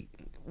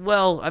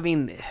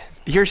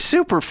 You're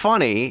super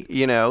funny,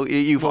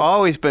 You've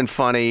always been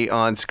funny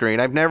on screen.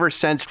 I've never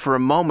sensed for a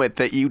moment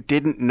that you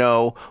didn't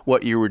know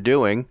what you were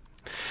doing.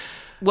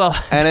 Well,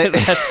 and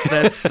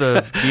that's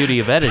the beauty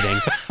of editing.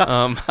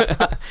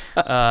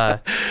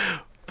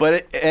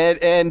 But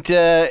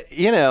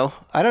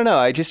I don't know.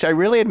 I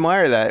really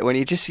admire that when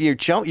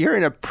you're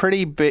in a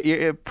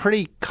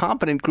pretty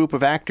competent group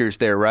of actors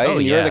there, right? Oh,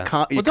 and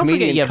yeah. You're don't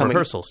forget you have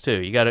rehearsals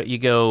too. You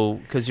go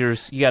because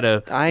you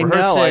gotta. I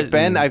know.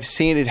 I've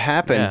seen it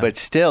happen, but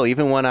still,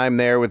 even when I'm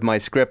there with my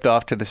script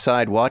off to the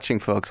side watching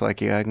folks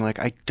like you, I'm like,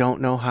 I don't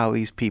know how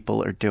these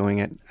people are doing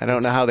it. I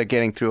don't know how they're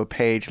getting through a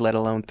page, let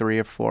alone 3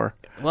 or 4.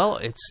 Well,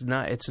 it's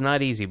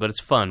not easy, but it's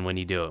fun when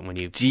you do it. What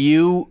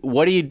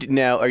do you do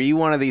now? Are you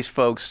one of these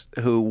folks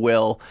who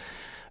will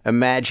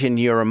imagine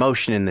your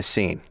emotion in the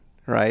scene?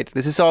 Right.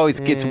 This is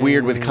always gets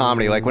weird with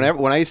comedy. Like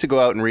when I used to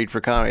go out and read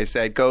for comedy,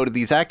 I'd go to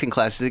these acting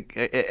classes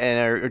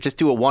or just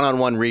do a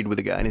one-on-one read with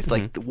a guy, and he's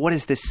like, "What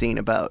is this scene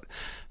about?"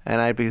 And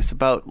I'd be, "It's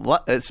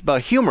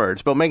about humor.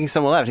 It's about making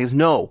someone laugh." He goes,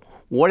 "No.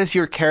 What is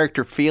your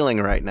character feeling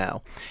right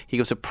now?" He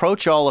goes,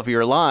 "Approach all of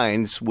your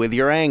lines with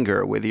your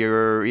anger, with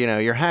your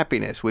your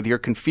happiness, with your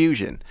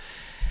confusion."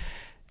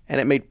 And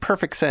it made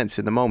perfect sense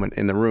in the moment,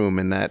 in the room,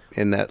 in that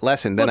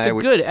lesson. Well, it's a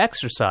good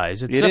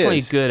exercise. It's definitely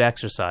a good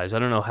exercise. I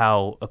don't know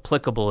how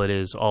applicable it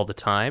is all the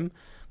time,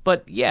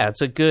 but yeah,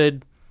 that's a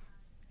good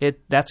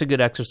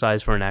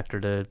exercise for an actor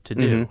to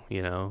do.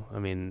 I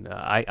mean,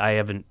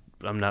 I'm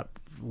not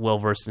well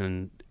versed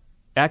in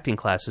acting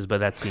classes, but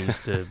that seems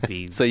to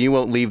be. So you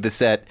won't leave the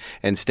set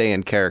and stay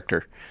in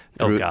character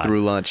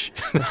through lunch.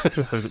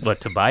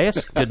 What,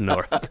 Tobias? Good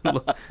Lord.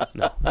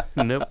 No.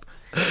 Nope.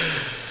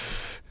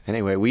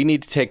 Anyway, we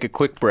need to take a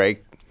quick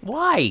break.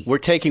 Why? We're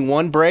taking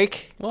one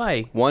break.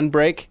 Why? 1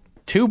 break,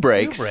 2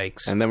 breaks. 2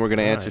 breaks. And then we're going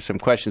to answer some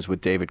questions with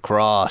David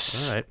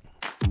Cross. All right.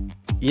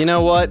 You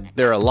know what?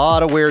 There are a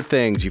lot of weird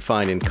things you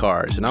find in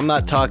cars. And I'm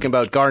not talking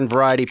about garden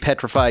variety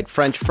petrified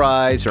French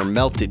fries or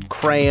melted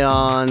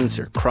crayons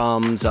or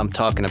crumbs. I'm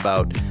talking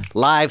about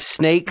live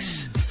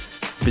snakes,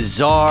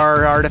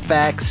 bizarre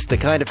artifacts, the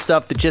kind of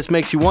stuff that just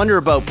makes you wonder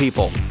about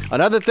people.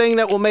 Another thing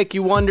that will make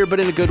you wonder, but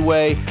in a good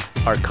way,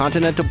 are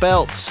Continental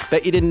belts.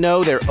 Bet you didn't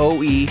know they're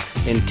OE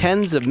in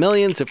tens of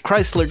millions of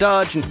Chrysler,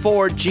 Dodge, and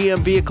Ford GM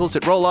vehicles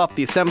that roll off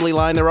the assembly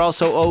line. They're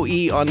also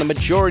OE on the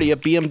majority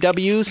of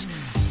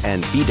BMWs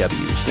and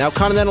VWs. Now,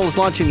 Continental is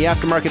launching the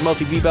aftermarket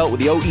multi-V belt with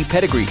the OE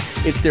pedigree.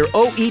 It's their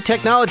OE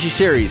Technology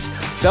Series,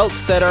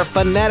 belts that are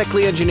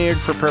fanatically engineered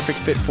for perfect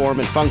fit, form,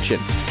 and function.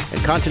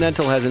 And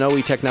Continental has an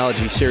OE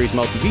Technology Series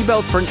multi-V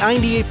belt for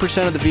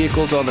 98% of the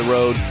vehicles on the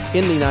road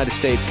in the United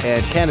States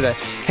and Canada.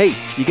 Hey,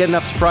 you get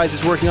enough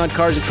surprises working on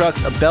cars and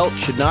trucks, a belt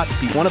should not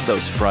be one of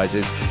those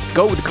surprises.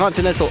 Go with the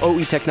Continental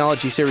OE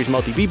Technology Series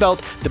multi-V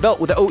belt, the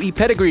belt with the OE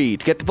pedigree.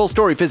 To get the full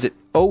story, visit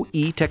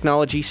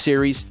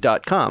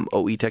oetechnologyseries.com.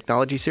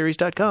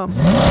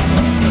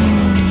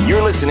 oetechnologyseries.com.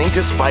 You're listening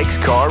to Spike's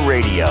Car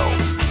Radio.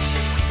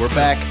 We're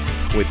back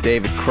with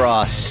David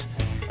Cross.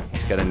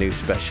 He's got a new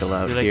special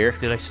out here.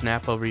 Did I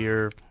snap over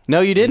your...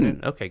 No, you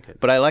didn't. Okay, good.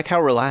 But I like how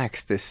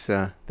relaxed this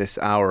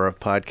hour of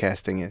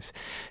podcasting is.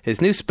 His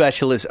new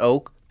special is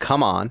Oh,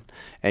 Come On,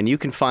 and you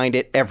can find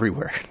it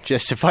everywhere.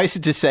 Just suffice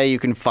it to say, you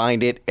can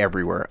find it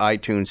everywhere.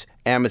 iTunes,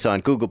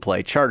 Amazon, Google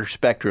Play, Charter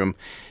Spectrum.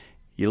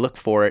 You look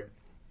for it,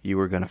 you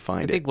are going to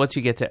find it. I think once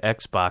you get to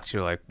Xbox,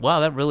 you're like, wow,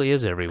 that really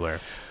is everywhere.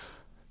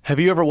 Have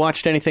you ever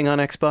watched anything on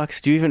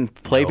Xbox? Do you even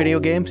play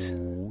video games?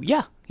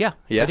 Yeah, I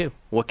do.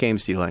 What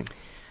games do you like?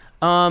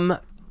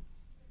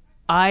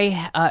 I've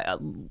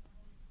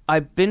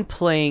been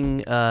playing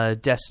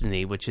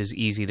Destiny, which is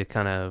easy to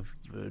kind of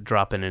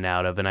drop in and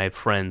out of, and I have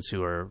friends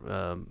who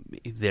are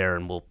there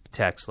and will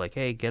text like,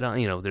 "Hey, get on."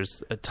 You know,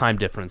 there's a time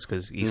difference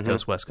because East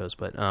Coast, West Coast,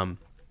 but you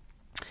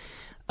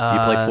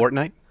play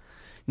Fortnite?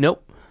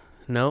 Nope.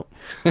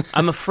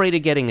 I'm afraid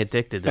of getting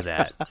addicted to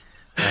that.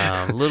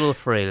 A little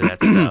afraid of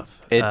that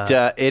stuff.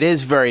 It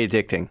is very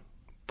addicting,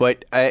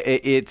 but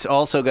it's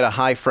also got a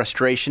high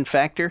frustration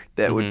factor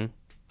that would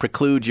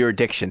preclude your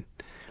addiction.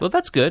 Well,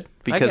 that's good.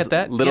 Because I get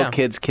that. Little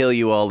kids kill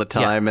you all the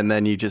time, and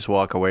then you just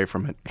walk away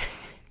from it.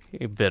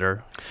 You're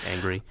bitter,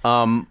 angry.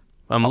 I'm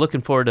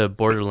looking forward to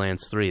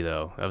Borderlands 3,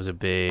 though. I was a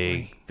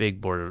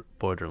big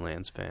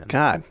Borderlands fan.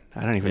 God,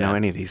 I don't even know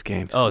any of these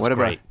games. Oh, it's what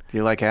great. About, do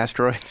you like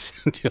Asteroids?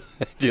 Do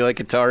you like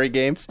Atari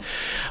games?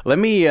 Let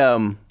me,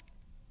 I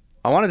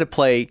wanted to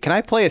play, can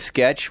I play a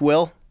sketch,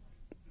 Will,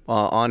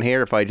 on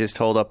here if I just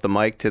hold up the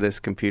mic to this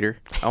computer?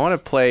 I want to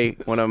play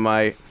one of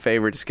my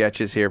favorite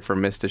sketches here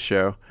from Mr.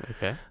 Show.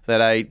 Okay.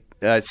 That I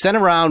sent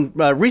around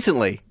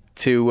recently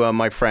to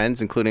my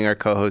friends, including our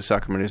co-host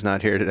Zuckerman, who's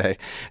not here today,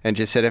 and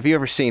just said, have you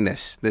ever seen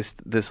this?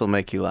 This will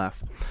make you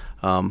laugh.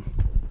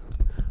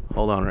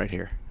 Hold on right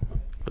here.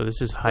 Well,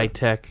 this is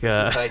high-tech.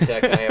 This is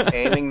high-tech. I am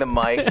aiming the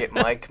mic at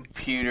my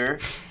computer.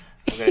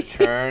 I'm going to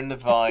turn the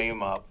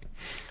volume up.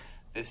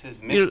 This is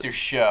Mr.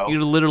 Show.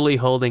 You're literally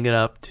holding it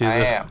up to I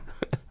am.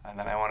 And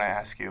then I want to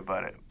ask you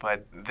about it.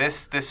 But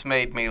this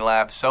made me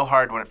laugh so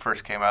hard when it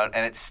first came out,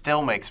 and it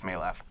still makes me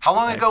laugh. How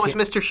long ago was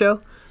Mr.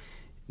 Show?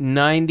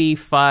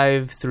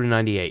 95 through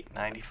 98.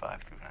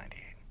 95 through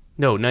 98.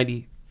 No,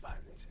 95.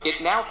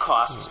 It now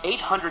costs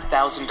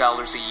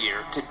 $800,000 a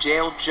year to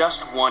jail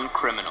just one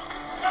criminal.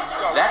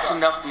 That's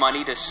enough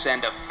money to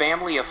send a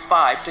family of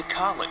 5 to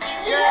college.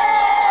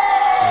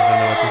 I don't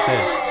know what this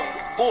is.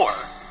 Or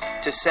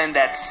to send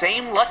that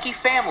same lucky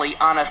family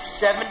on a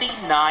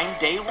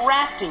 79-day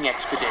rafting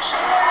expedition.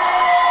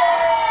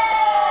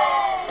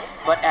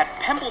 But at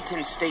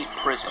Pembleton State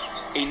Prison,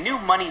 a new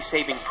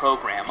money-saving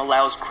program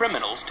allows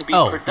criminals to be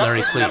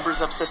productive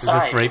members of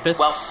society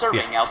while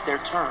serving out their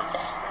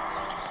terms.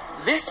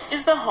 This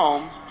is the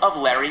home of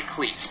Larry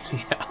Cleast,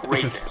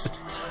 rapist.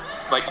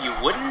 But you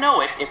wouldn't know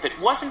it if it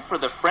wasn't for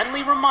the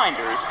friendly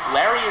reminders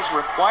Larry is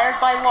required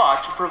by law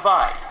to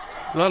provide.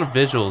 A lot of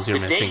visuals you're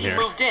missing here. The day he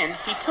moved in,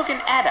 he took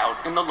an ad out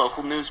in the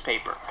local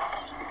newspaper.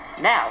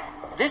 Now,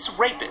 this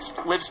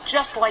rapist lives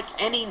just like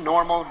any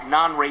normal,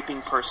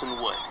 non-raping person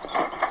would.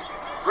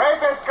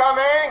 Rapist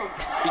coming!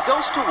 He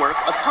goes to work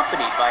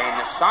accompanied by an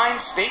assigned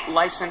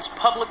state-licensed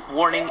public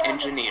warning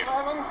engineer.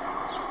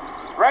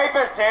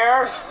 Rapist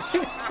here!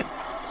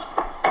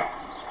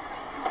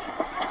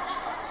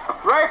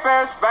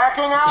 Rapist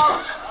backing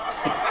out!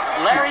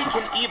 Larry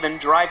can even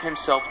drive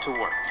himself to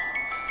work.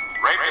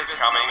 Rapist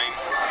coming.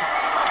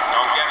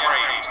 Don't get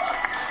raped.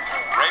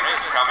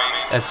 Rapist coming.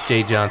 That's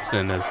Jay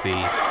Johnston as the...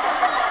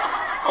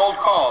 Cold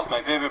calls,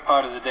 my favorite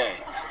part of the day.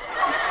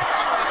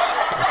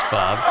 That's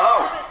Bob.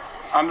 Hello,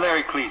 I'm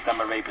Larry Cleast. I'm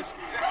a rapist.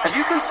 Have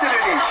you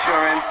considered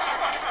insurance?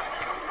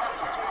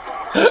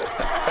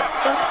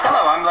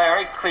 Hello, I'm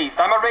Larry Cleast.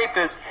 I'm a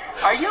rapist.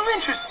 Are you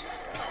interested?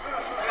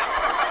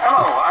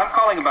 Hello, I'm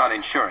calling about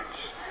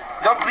insurance.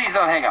 Please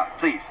don't hang up,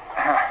 please.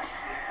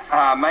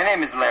 My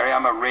name is Larry.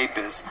 I'm a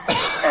rapist.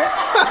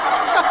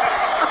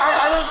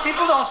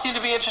 People don't seem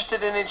to be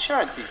interested in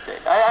insurance these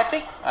days. I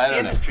think the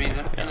industry's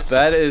innocent.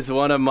 That is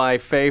one of my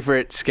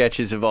favorite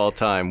sketches of all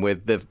time,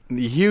 with the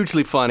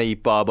hugely funny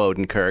Bob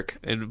Odenkirk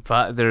And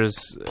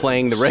there's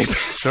playing the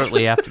rapist.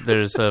 Shortly after,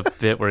 there's a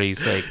bit where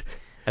he's like,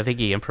 I think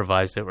he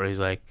improvised it where he's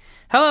like,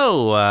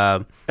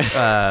 "Hello,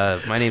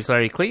 my name's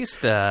Larry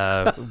Kleist.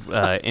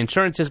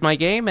 Insurance is my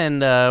game,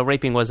 and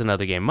raping was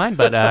another game of mine."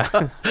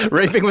 But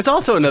raping was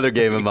also another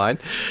game of mine.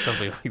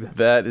 Something like that.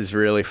 That is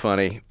really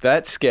funny.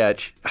 That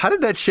sketch. How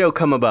did that show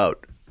come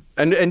about?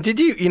 And did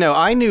you know,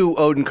 I knew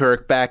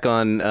Odenkirk back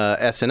on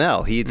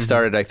SNL. He had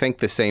started, I think,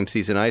 the same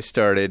season I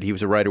started. He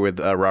was a writer with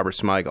Robert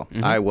Smigel.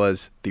 I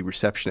was the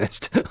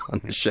receptionist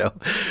on the show.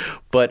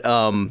 But,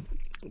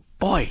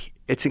 boy,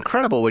 it's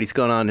incredible what he's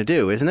gone on to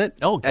do, isn't it?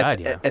 Oh,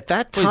 God, yeah. At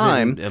that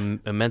time... He's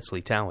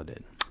immensely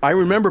talented. I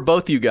remember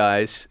both you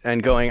guys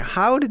and going,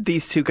 how did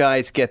these two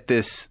guys get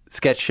this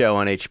sketch show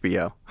on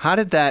HBO? How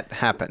did that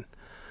happen?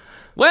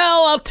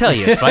 Well, I'll tell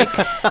you, Spike.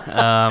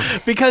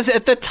 Because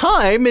at the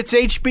time, it's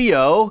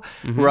HBO,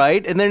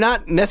 right? And they're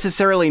not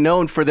necessarily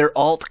known for their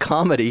alt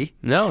comedy.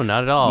 No,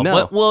 not at all.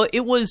 No. Well,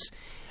 it was.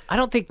 I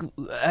don't think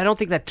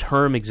that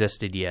term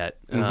existed yet.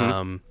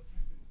 But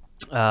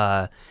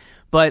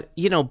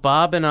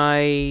Bob and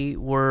I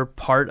were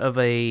part of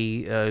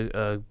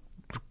a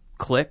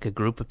clique, a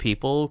group of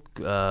people,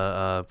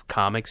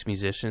 comics,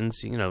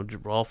 musicians.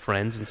 We're all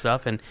friends and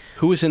stuff. And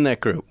who was in that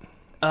group?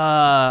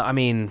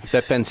 Is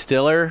that Ben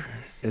Stiller?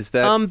 Is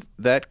that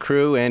that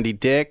crew? Andy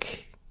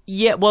Dick?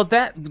 Yeah, well,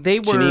 they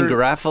were Janine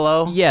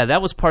Garofalo. Yeah,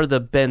 that was part of the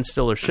Ben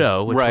Stiller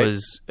show, which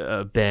was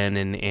Ben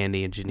and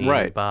Andy and Janine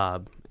and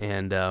Bob,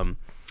 and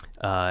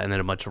then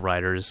a bunch of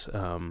writers,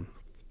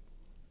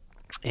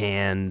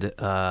 and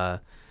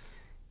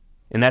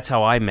that's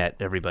how I met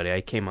everybody.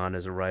 I came on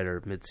as a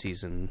writer,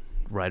 mid-season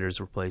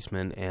writer's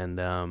replacement, and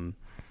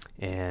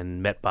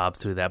met Bob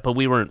through that. But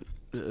we weren't.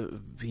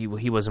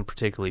 He wasn't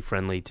particularly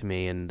friendly to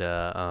me, and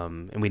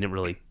we didn't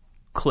really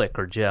click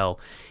or gel.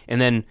 And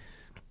then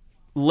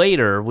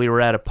later, we were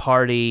at a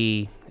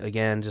party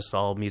again, just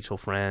all mutual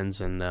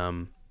friends, and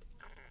we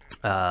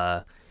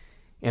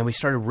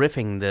started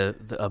riffing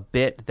a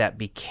bit that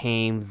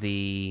became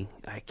I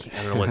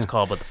don't know what it's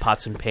called, but the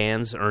pots and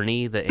pans.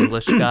 Ernie, the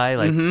English guy,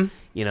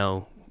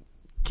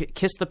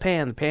 kiss the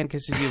pan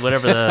kisses you,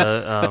 whatever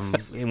the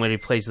when he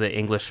plays the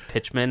English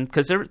pitchman,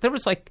 because there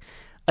was like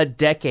a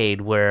decade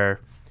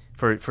where,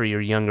 for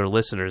your younger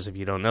listeners, if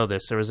you don't know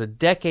this, there was a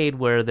decade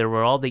where there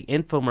were all the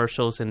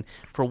infomercials, and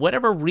for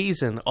whatever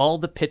reason, all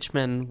the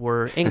pitchmen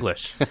were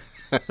English.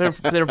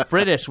 They're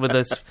British with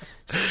this,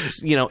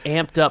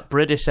 amped up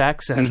British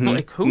accent.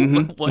 Like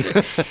who? What?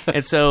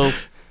 And so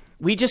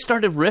we just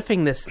started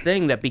riffing this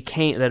thing that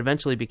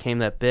eventually became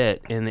that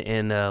bit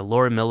in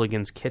Laura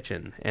Milligan's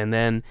kitchen, and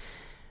then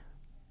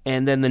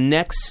the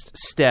next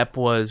step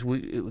was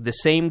the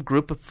same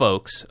group of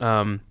folks.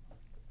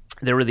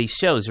 There were these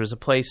shows. There was a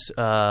place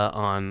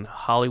on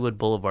Hollywood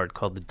Boulevard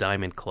called the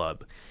Diamond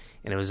Club,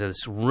 and it was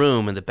this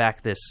room in the back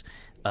of this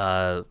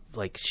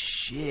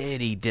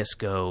shitty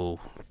disco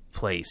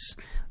place.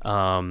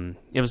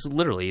 It was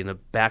literally in a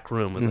back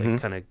room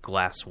with kind of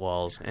glass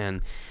walls,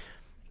 and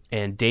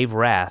Dave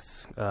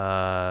Rath,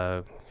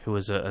 who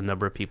was a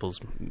number of people's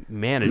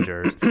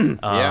manager,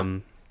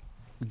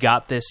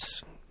 got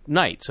this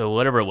night. So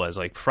whatever it was,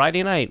 like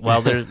Friday night,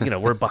 while there's,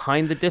 we're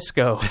behind the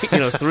disco,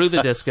 through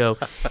the disco,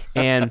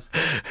 and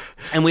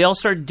we all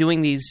started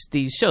doing these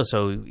shows.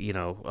 So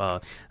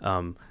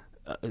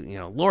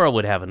Laura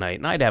would have a night,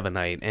 and I'd have a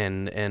night,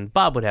 and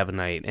Bob would have a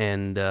night,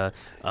 and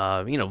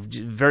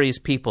various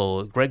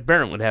people. Greg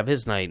Barrett would have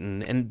his night,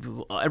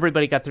 and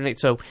everybody got their night.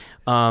 So.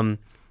 And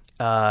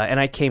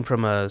I came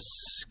from a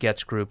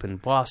sketch group in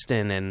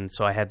Boston, and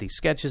so I had these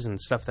sketches and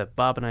stuff that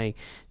Bob and I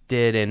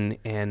did,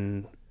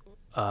 and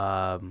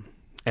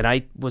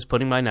I was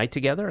putting my night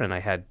together, and I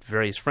had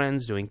various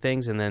friends doing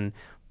things, and then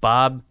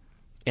Bob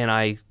and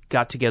I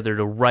got together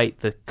to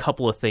write the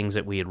couple of things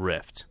that we had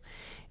riffed.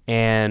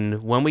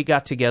 And when we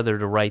got together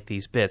to write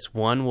these bits,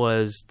 one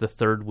was The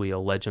Third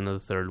Wheel, Legend of the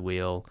Third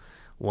Wheel.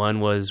 One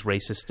was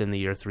Racist in the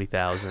Year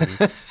 3000.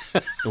 This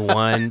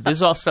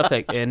is all stuff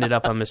that ended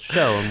up on Mr.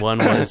 Show, and one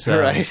was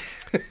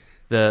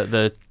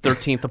the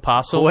 13th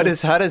Apostle. How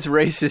does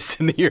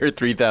Racist in the Year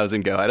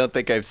 3000 go? I don't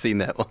think I've seen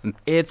that one.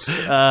 It's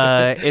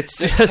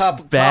just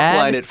top bad. Top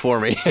line it for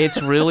me.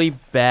 It's really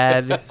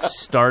bad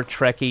Star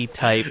Trek-y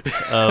type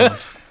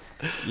of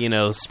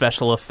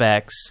special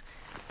effects.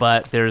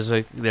 But there's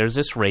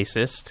this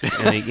racist,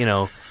 and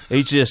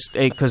he's just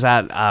because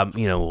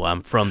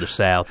I'm from the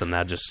South, and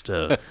I just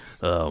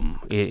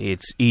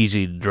it's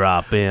easy to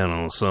drop in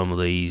on some of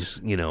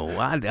these. You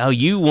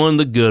one of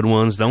the good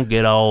ones. Don't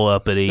get all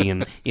uppity,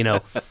 and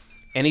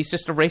and he's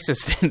just a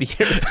racist in the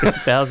year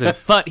 3000.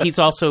 But he's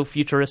also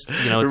futurist.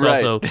 It's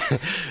also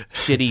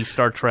shitty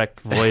Star Trek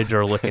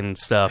Voyager looking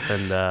stuff,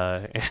 and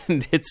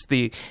it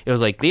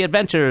was like the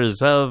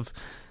adventures of.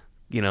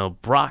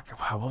 Brock.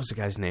 What was the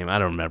guy's name? I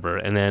don't remember.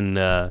 And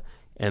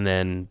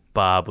then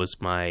Bob was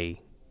my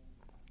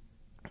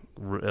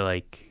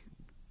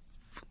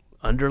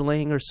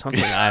underling or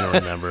something. I don't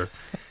remember.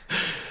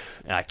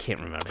 I can't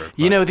remember.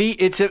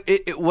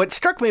 What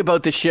struck me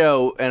about the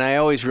show, and I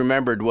always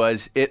remembered,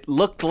 was it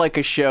looked like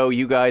a show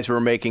you guys were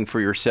making for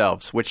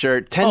yourselves, which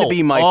tend to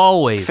be my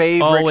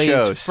favorite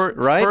shows.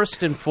 Right?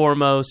 First and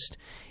foremost,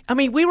 I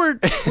mean, we were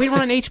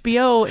on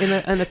HBO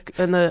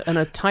in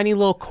a tiny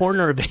little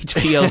corner of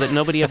HBO that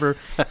nobody ever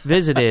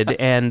visited,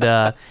 and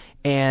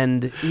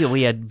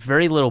we had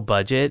very little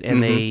budget,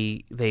 and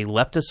they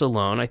left us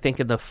alone. I think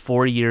in the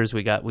 4 years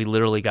we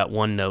literally got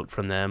one note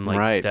from them,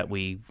 that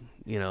we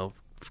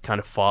kind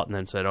of fought and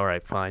then said, all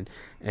right, fine,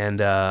 and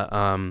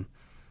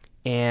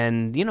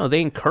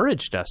they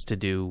encouraged us to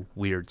do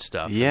weird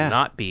stuff, and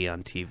not be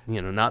on TV,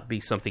 not be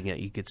something that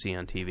you could see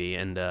on TV,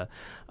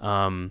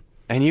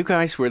 and you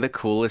guys were the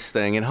coolest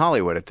thing in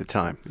Hollywood at the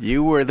time.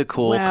 You were the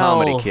cool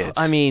comedy kids.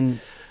 I mean,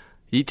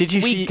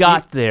 we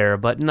got there,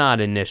 but not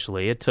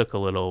initially. It took a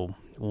little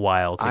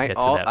while to get to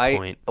that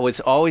point. I was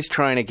always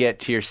trying to get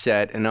to your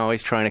set and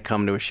always trying to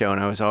come to a show,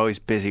 and I was always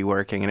busy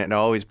working, and it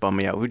always bummed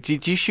me out.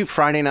 Did you shoot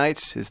Friday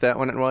nights? Is that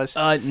when it was?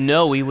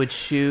 No, we would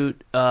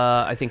shoot,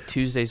 I think,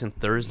 Tuesdays and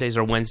Thursdays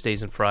or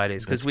Wednesdays and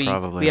Fridays, because we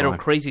had a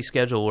crazy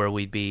schedule where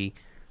we'd be...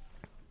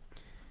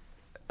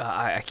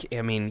 I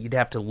mean, you'd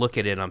have to look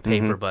at it on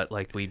paper, but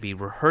we'd be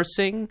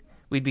rehearsing,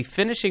 we'd be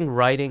finishing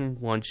writing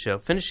one show,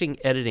 finishing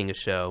editing a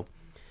show,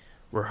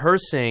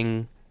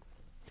 rehearsing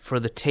for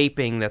the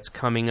taping that's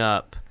coming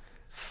up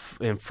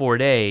in 4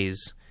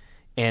 days,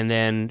 and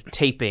then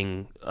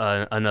taping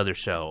another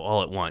show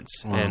all at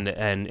once,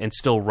 and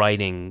still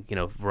writing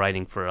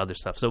for other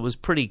stuff. So it was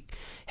pretty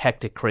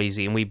hectic,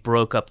 crazy, and we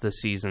broke up the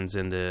seasons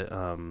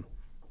into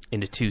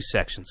 2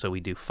 sections, so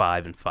we do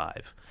 5 and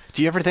 5.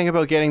 Do you ever think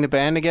about getting the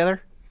band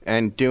together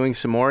and doing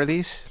some more of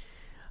these?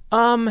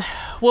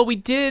 Well, we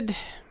did.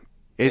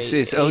 Is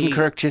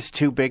Odenkirk just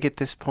too big at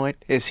this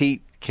point? Is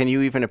he? Can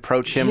you even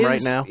approach him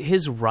right now?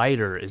 His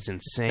writer is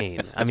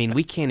insane. I mean,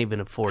 we can't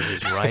even afford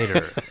his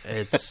writer.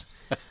 It's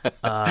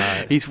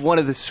he's one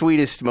of the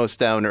sweetest, most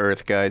down to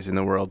earth guys in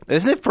the world,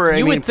 isn't it?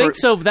 You would think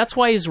so. That's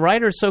why his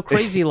writer is so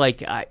crazy.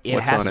 It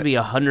has to be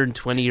a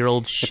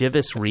 120-year-old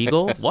Chivas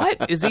Regal.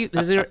 What is he?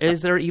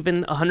 Is there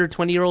even a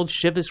 120-year-old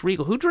Chivas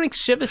Regal? Who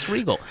drinks Chivas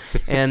Regal?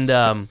 And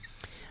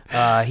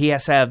he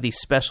has to have these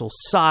special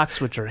socks,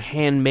 which are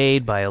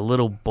handmade by a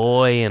little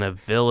boy in a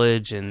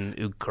village in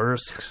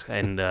Ukursk,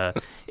 and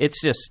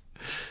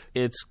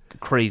it's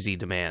crazy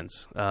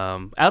demands.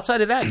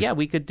 Outside of that, yeah,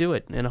 we could do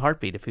it in a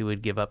heartbeat if he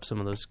would give up some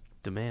of those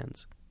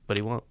demands, but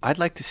he won't. I'd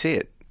like to see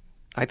it.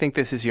 I think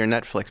this is your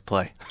Netflix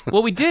play.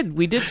 Well, we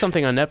did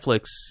something on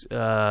Netflix.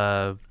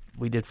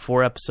 We did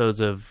 4 episodes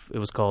of, it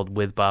was called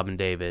With Bob and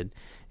David,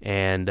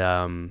 and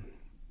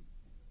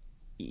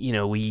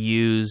we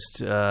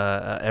used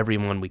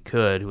everyone we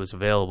could who was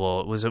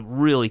available. It was a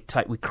really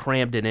tight. We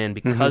crammed it in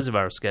because of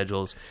our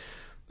schedules.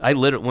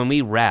 When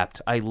we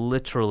wrapped,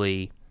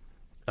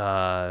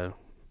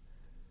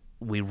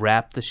 we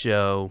wrapped the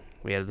show.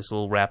 We had this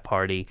little wrap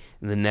party,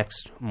 and the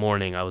next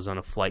morning I was on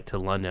a flight to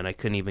London. I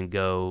couldn't even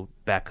go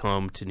back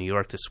home to New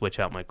York to switch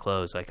out my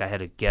clothes. I had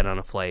to get on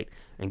a flight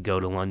and go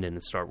to London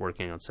and start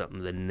working on something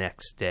the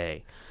next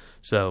day.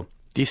 So,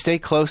 do you stay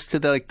close to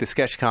the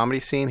sketch comedy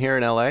scene here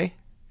in L.A.?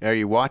 Are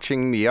you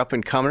watching the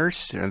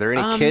up-and-comers? Are there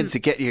any kids that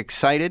get you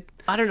excited?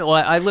 I don't know.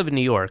 I live in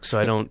New York, so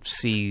I don't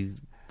see...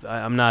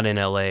 I'm not in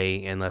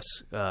L.A. unless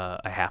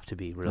I have to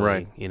be, really.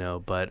 Right.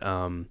 But...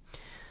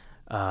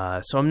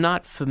 so I'm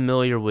not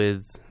familiar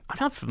with... I'm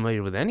not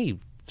familiar with any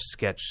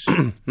sketch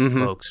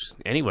folks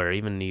anywhere,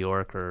 even New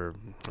York or...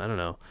 I don't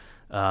know.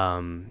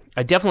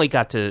 I definitely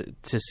got to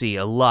see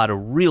a lot of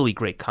really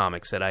great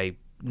comics that I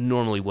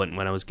normally wouldn't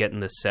when I was getting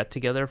this set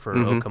together for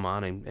Oh Come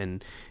On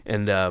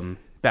and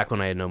back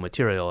when I had no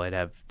material, I'd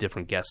have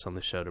different guests on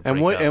the show to break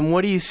up. And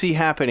what do you see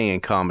happening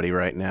in comedy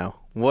right now?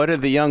 What are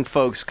the young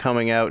folks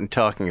coming out and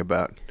talking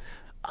about?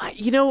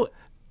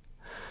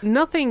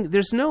 Nothing.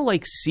 There's no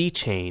sea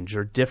change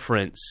or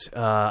difference.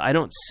 I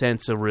don't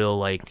sense a real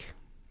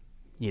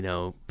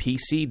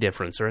PC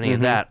difference or any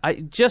of that.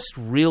 Just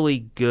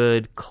really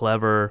good,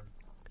 clever,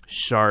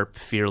 sharp,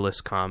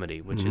 fearless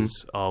comedy, which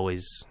is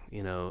always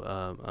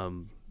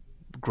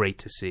great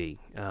to see.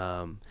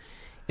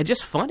 And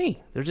just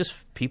funny. There's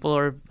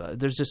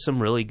just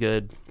some really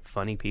good,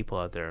 funny people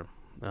out there.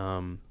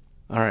 All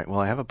right. Well,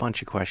 I have a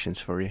bunch of questions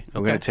for you.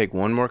 I'm going to take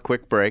one more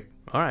quick break.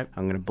 All right.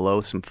 I'm going to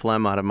blow some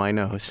phlegm out of my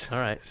nose. All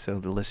right. So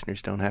the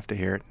listeners don't have to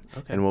hear it.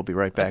 Okay. And we'll be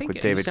right back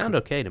with David. You sound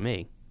okay to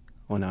me.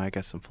 Well, no, I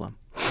got some phlegm.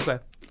 Okay.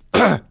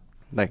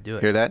 Do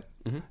it. Hear that?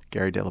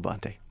 Gary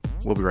Delabonte.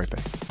 We'll be right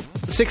back.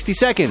 60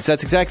 seconds.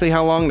 That's exactly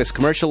how long this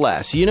commercial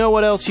lasts. You know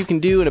what else you can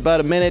do in about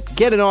a minute?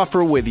 Get an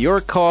offer with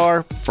your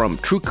car from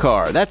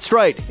TrueCar. That's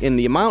right. In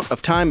the amount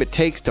of time it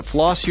takes to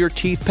floss your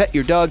teeth, pet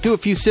your dog, do a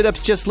few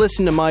sit-ups, just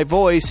listen to my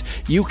voice,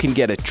 you can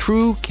get a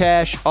true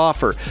cash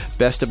offer.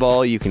 Best of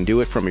all, you can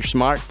do it from your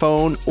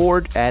smartphone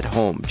or at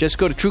home. Just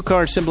go to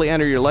TrueCar, simply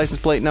enter your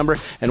license plate number,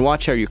 and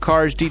watch how your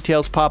car's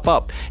details pop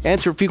up.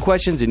 Answer a few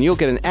questions, and you'll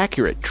get an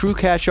accurate true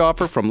cash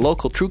offer from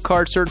local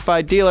TrueCar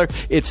certified dealer.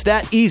 It's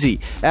that easy.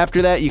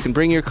 After that, you can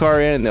bring your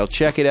car in and they'll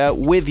check it out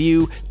with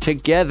you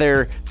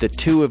together, the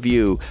two of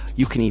you.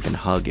 You can even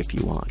hug if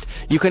you want.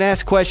 You can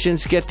ask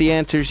questions, get the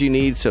answers you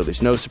need so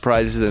there's no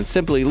surprises, then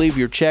simply leave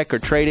your check or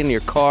trade in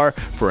your car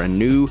for a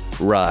new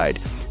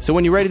ride. So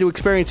when you're ready to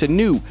experience a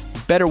new,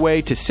 better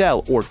way to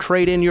sell or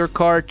trade in your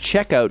car?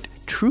 Check out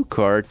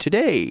TrueCar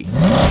today.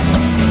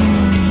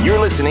 You're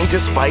listening to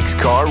Spike's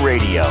Car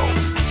Radio.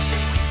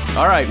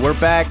 All right, we're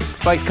back.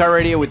 Spike's Car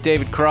Radio with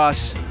David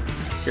Cross,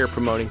 here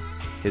promoting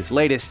his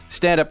latest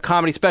stand-up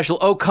comedy special,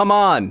 Oh Come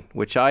On,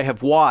 which I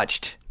have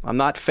watched. I'm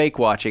not fake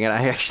watching it.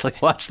 I actually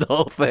watched the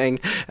whole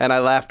thing, and I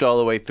laughed all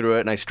the way through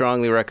it, and I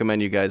strongly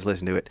recommend you guys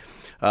listen to it.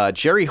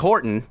 Jerry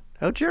Horton.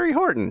 Oh, Jerry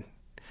Horton.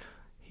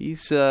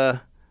 He's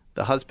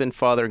the husband,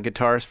 father, and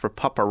guitarist for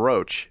Papa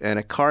Roach and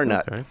a car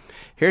nut. Okay.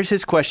 Here's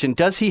his question.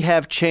 Does he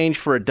have change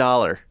for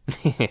 $1?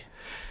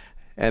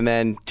 And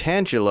then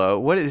Tangelo,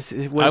 what is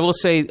I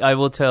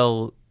will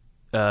tell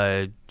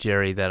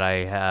Jerry that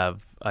I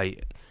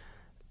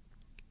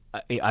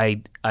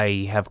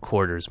have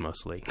quarters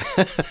mostly.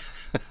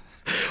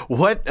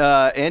 What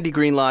Andy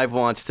Green Live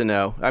wants to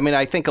know, I mean,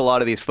 I think a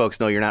lot of these folks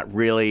know you're not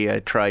really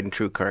a tried and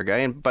true car guy.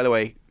 And by the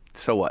way,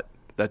 so what?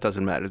 That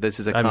doesn't matter. This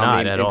is a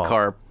comedy and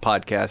car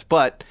podcast.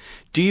 But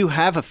do you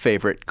have a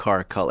favorite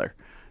car color?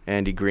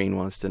 Andy Green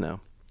wants to know.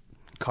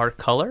 Car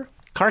color?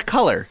 Car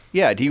color.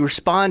 Yeah. Do you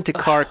respond to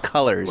car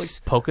colors? Like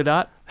polka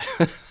dot?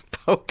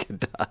 Polka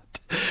dot.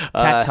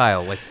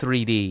 Tactile, like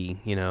 3D,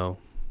 you know.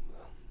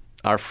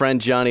 Our friend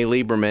Johnny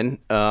Lieberman,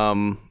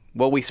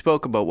 well, we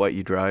spoke about what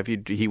you drive.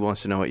 He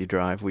wants to know what you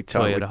drive.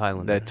 Toyota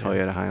Highlander. That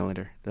Toyota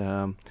Highlander.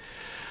 And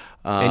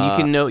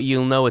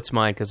you'll know it's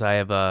mine because I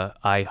have a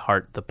I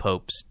Heart the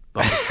Popes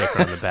bumper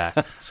sticker on the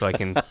back, so I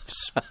can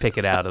pick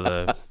it out of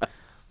the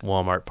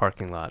Walmart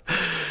parking lot.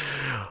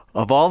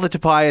 Of all the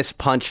Tobias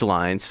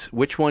punchlines,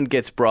 which one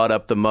gets brought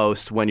up the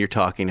most when you're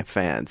talking to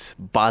fans?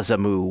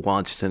 Bazamu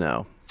wants to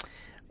know.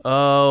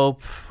 Oh,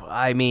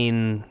 I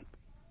mean,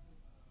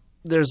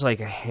 there's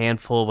like a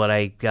handful, but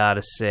I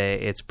gotta say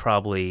it's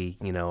probably,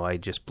 I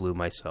just blew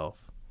myself.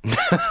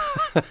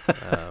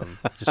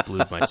 Just blew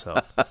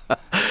myself.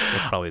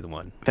 That's probably the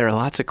one. There are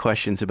lots of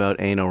questions about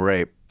anal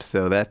rape,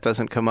 so that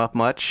doesn't come up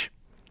much.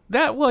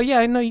 I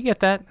know you get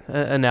that.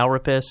 An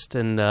rapist,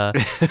 and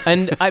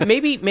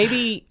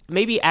maybe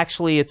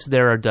actually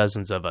there are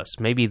dozens of us.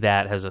 Maybe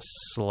that has a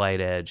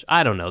slight edge.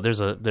 I don't know.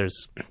 There's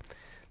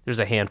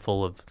a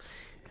handful of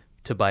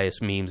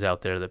Tobias memes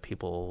out there that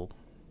people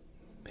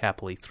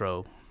happily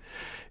throw.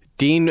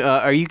 Dean,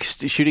 are you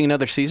shooting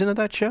another season of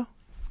that show?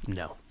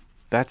 No.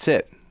 That's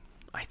it?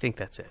 I think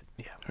that's it,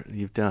 yeah.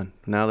 You've done.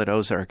 Now that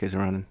Ozark is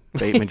running,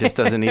 Bateman just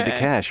doesn't need the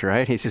cash,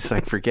 right? He's just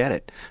like, forget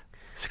it.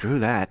 Screw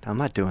that. I'm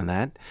not doing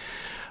that.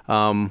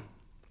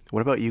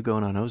 What about you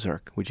going on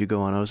Ozark? Would you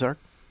go on Ozark?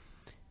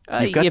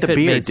 You've got if the it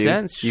beard, made dude.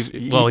 sense.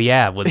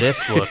 Yeah, with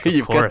this look, of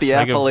You've course. got the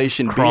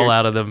Appalachian I crawl beard.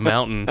 out of the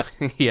mountain.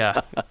 Yeah,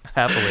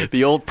 happily.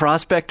 The old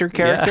prospector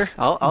character?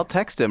 Yeah. I'll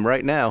text him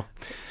right now.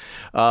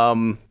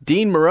 Dean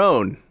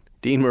Marone.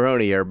 Dean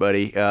Maroney,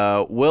 everybody.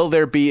 Will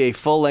there be a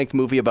full-length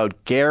movie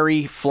about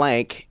Gary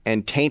Flank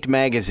and Taint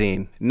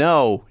Magazine?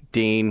 No,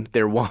 Dean,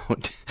 there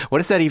won't. What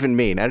does that even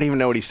mean? I don't even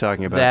know what he's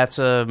talking about. That's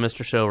a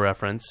Mr. Show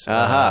reference,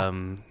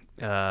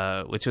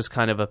 Uh-huh. which was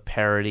kind of a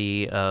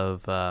parody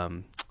of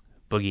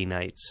Boogie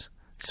Nights,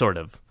 sort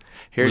of,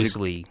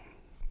 loosely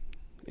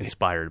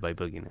inspired by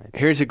Boogie Nights.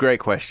 Here's a great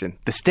question.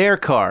 The stair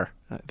car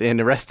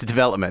in Arrested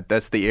Development,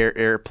 that's the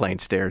airplane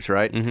stairs,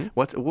 right? Mm-hmm.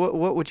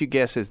 What would you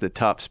guess is the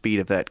top speed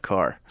of that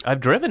car? I've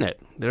driven it.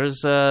 There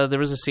was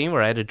a scene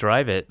where I had to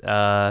drive it.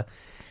 And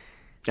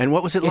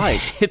what was it like?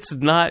 It's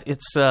not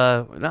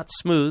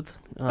smooth.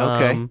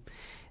 Okay.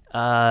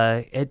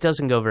 It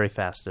doesn't go very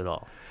fast at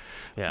all.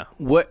 Yeah.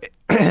 What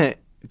do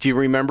you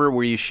remember?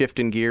 Were you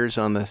shifting gears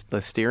on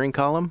the steering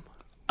column?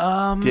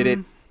 Did it?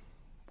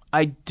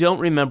 I don't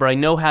remember. I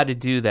know how to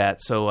do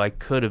that, so I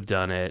could have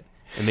done it,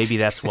 and maybe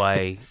that's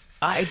why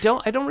I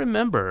don't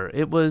remember.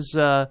 It was.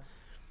 I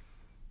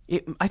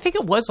think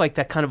it was like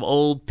that kind of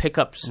old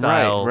pickup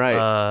style,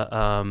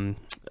 right.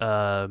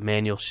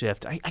 Manual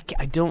shift. I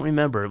don't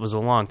remember. It was a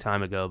long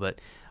time ago, but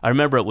I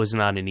remember it was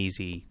not an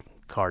easy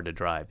car to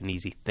drive, an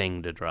easy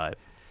thing to drive.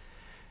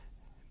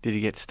 Did you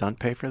get stunt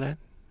pay for that?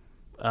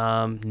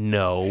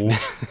 No.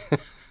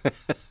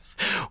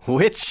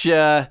 Which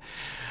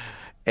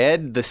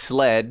Ed the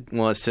Sled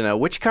wants to know,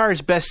 which car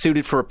is best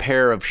suited for a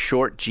pair of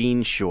short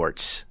jean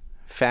shorts,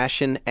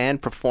 fashion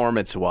and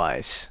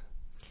performance-wise?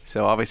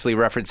 So obviously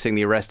referencing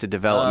the Arrested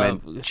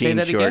Development jean say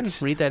that shorts.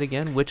 Again. Read that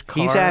again. Which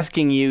car? He's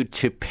asking you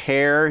to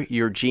pair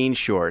your jean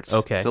shorts.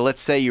 Okay. So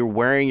let's say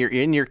you're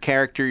in your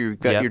character, you've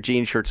got your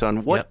jean shorts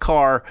on. What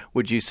car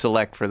would you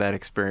select for that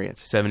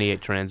experience?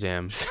 78 Trans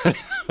Am.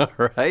 All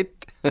right.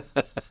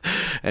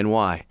 And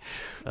why?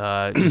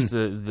 Just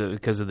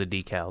because of the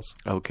decals.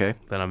 Okay.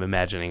 That I'm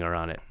imagining are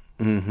on it.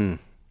 Mm-hmm.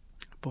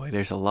 Boy,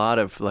 there's a lot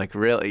of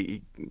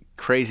really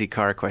crazy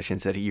car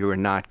questions that you are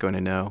not going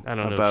to know. I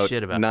don't know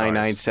shit about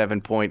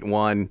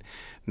 997.1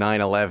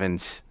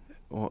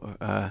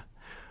 911s.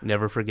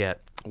 Never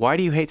forget. Why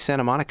do you hate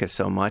Santa Monica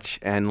so much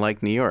and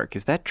like New York?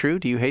 Is that true?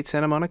 Do you hate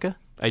Santa Monica?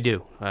 I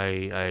do.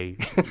 I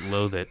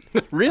loathe it.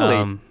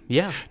 Really?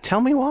 Yeah. Tell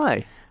me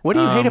why. What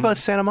do you hate about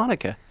Santa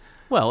Monica?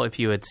 Well, if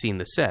you had seen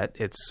the set,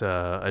 it's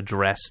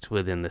addressed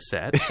within the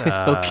set.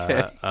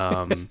 Okay.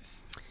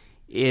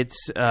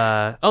 It's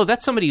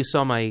that's somebody who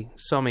saw me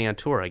on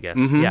tour, I guess.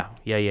 Mm-hmm.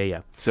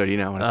 Yeah. So do you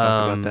not want to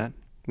talk about that?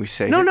 We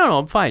say no,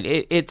 I'm fine.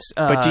 It's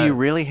but do you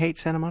really hate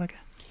Santa Monica?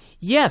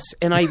 Yes,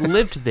 and I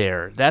lived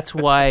there. That's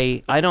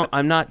why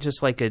I'm not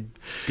just like a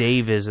day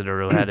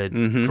visitor who had to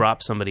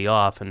drop somebody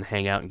off and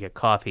hang out and get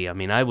coffee. I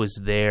mean, I was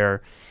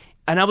there,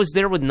 and I was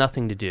there with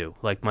nothing to do.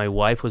 Like, my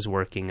wife was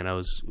working, and I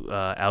was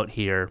out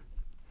here.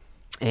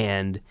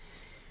 And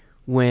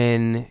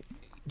when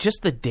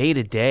just the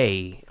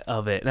day-to-day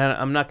of it, and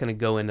I'm not going to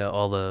go into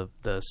all the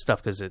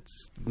stuff because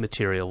it's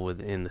material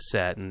within the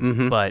set,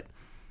 but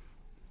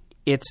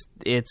it's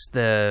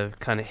the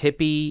kind of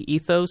hippie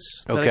ethos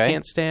that I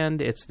can't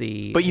stand. It's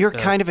the But you're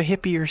kind of a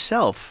hippie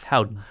yourself.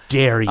 How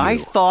dare you?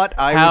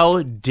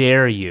 How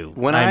dare you?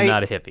 When I'm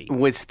not a hippie.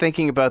 Was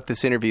thinking about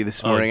this interview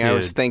this morning, I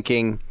was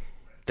thinking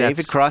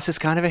David Cross is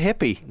kind of a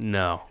hippie.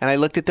 No. And I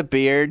looked at the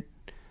beard,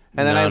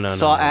 and then I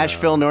saw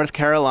Asheville, North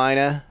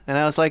Carolina, and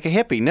I was like, a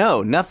hippie.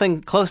 No,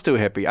 nothing close to a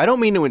hippie. I don't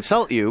mean to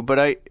insult you,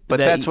 but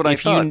that's what I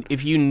thought.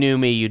 If you knew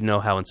me, you'd know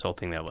how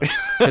insulting that was.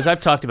 Because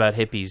I've talked about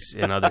hippies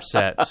in other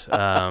sets.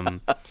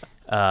 What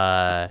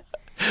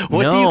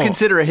do you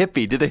consider a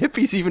hippie? Do the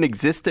hippies even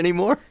exist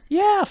anymore?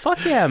 Yeah,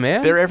 fuck yeah,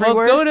 man. They're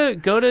everywhere? Well,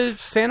 go to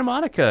Santa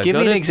Monica. Give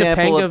me an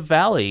example Topanga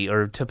Valley,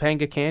 or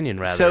Topanga Canyon,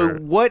 rather. So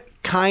what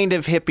kind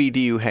of hippie do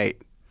you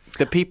hate?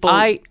 The people...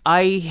 I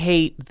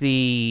hate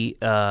the...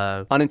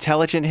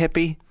 unintelligent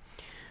hippie?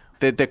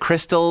 The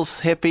crystals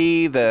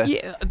hippie?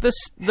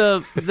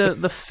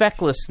 The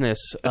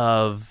fecklessness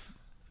of...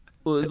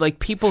 Like,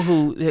 people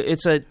who...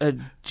 It's a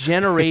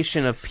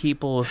generation of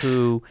people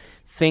who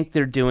think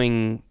they're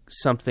doing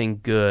something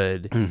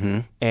good,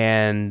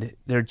 and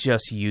they're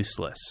just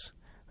useless.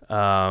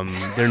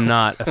 They're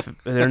not.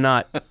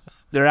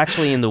 They're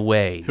actually in the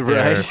way,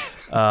 right?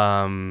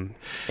 And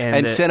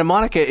Santa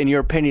Monica, in your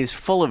opinion, is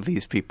full of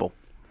these people.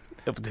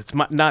 It's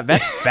not.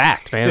 That's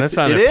fact, man. That's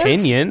not an It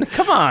opinion. Is?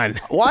 Come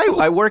on. Why?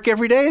 I work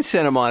every day in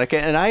Santa Monica,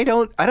 and I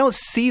don't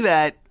see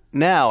that.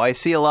 Now I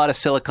see a lot of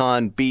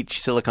Silicon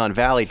Beach, Silicon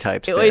Valley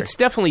types. It's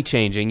definitely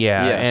changing,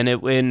 yeah.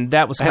 And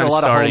that was kind of a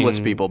lot starting... of homeless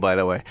people, by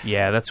the way.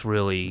 Yeah, that's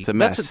really... It's a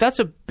mess. That's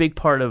a big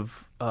part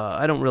of...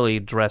 I don't really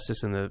address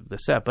this in the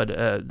set,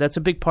 but that's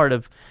a big part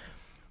of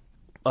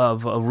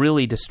a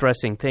really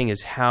distressing thing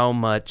is how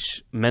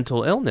much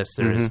mental illness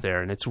there is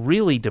there, and it's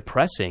really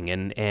depressing,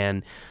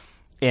 and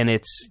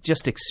it's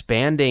just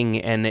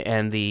expanding,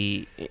 and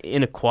the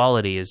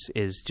inequality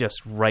is just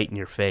right in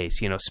your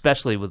face.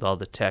 Especially with all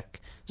the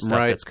tech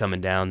stuff that's coming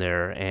down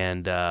there,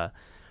 and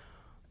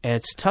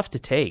it's tough to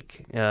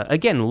take.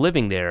 Again,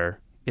 living there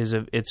it's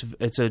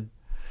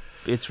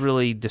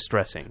really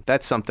distressing.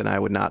 That's something I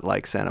would not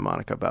like Santa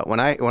Monica about. When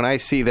I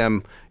see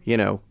them,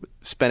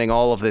 spending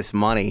all of this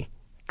money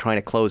trying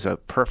to close a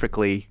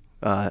perfectly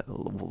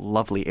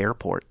lovely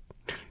airport,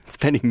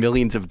 spending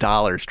millions of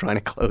dollars trying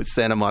to close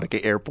Santa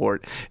Monica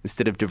Airport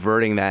instead of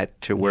diverting that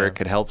to where it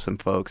could help some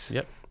folks.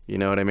 Yep. You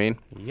know what I mean?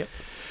 Yep.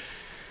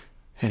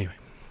 Anyway,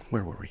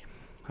 where were we?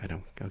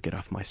 I'll get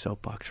off my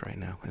soapbox right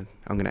now, and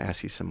I'm going to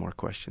ask you some more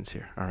questions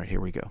here. All right, here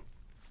we go.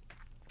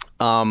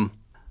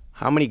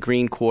 How many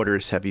green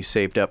quarters have you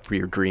saved up for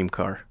your dream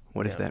car?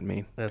 What does that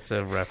mean? That's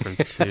a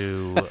reference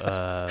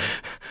to...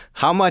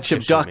 How much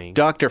of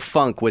Dr.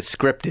 Funk was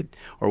scripted,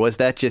 or was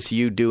that just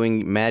you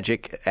doing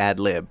magic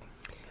ad-lib?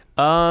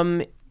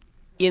 In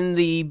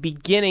the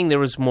beginning, there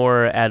was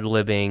more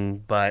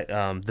ad-libbing, but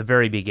the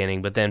very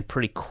beginning, but then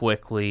pretty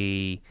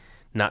quickly...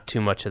 Not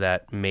too much of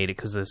that made it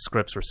because the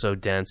scripts were so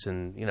dense,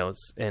 and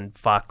and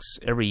Fox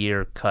every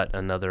year cut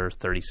another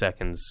 30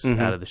 seconds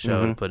out of the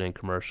show and put in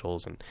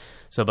commercials, and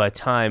so by the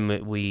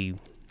time we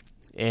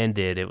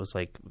ended, it was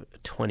like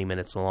 20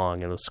 minutes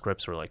long, and those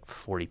scripts were like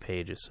 40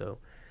 pages, so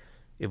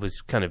it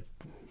was kind of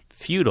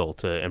futile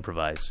to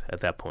improvise at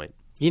that point.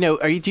 Do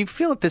you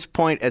feel at this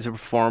point as a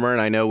performer,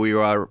 and I know we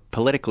are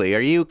politically, are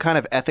you kind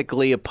of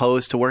ethically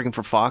opposed to working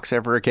for Fox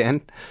ever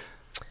again?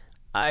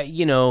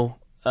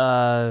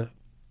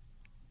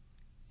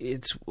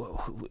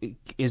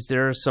 Is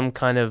there some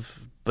kind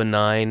of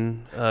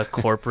benign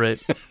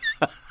corporate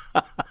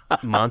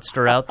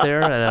monster out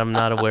there that I'm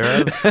not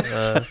aware of?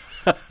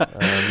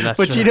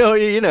 But sure.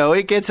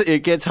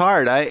 It gets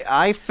hard.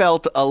 I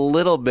felt a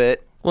little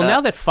bit. Well,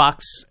 now that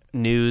Fox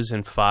News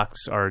and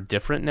Fox are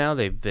different now,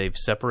 they've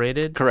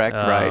separated. Correct.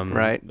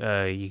 Right.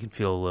 You can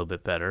feel a little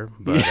bit better,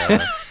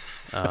 but.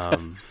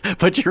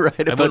 But you're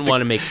right. I wouldn't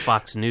want to make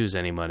Fox News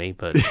any money,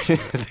 but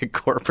the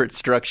corporate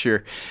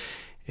structure.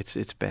 It's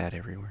bad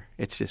everywhere.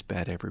 It's just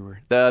bad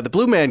everywhere. The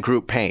Blue Man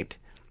Group paint,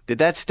 did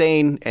that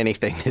stain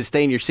anything? It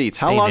stained your seats?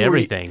 How long?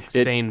 Everything.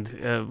 Stained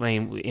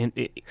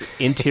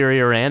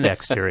interior and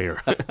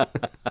exterior.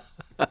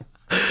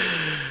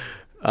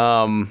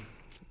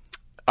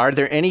 Are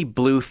there any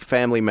Bluth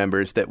family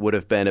members that would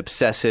have been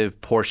obsessive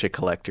Porsche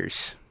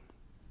collectors?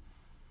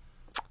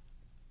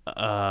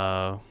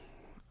 I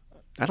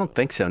don't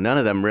think so. None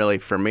of them really,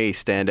 for me,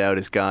 stand out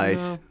as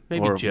guys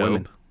maybe or Job.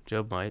 women.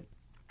 Job might.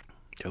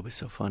 Job is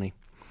so funny.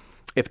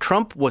 If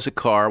Trump was a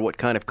car, what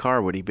kind of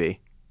car would he be?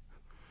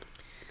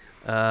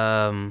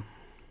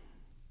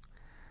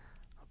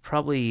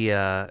 Probably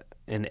an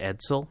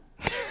Edsel.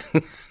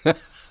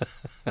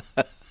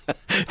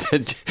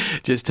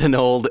 Just an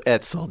old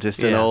Edsel, just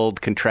an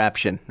old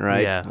contraption,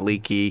 right? Yeah.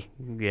 Leaky.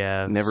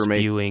 Yeah, never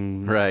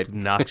spewing right.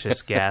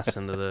 noxious gas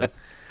into the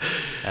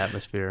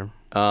atmosphere.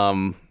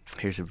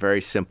 Here's a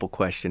very simple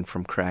question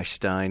from Crash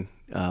Stein.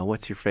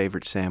 What's your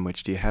favorite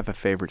sandwich? Do you have a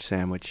favorite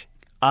sandwich?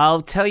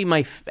 I'll tell you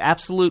my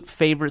absolute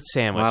favorite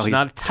sandwich. Wow,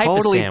 not a type of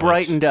totally sandwich.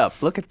 Brightened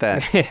up. Look at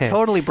that.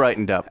 Totally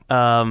brightened up.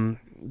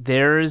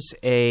 There's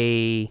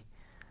a...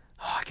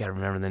 Oh, I got to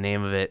remember the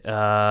name of it.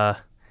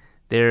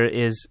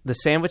 The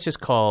sandwich is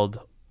called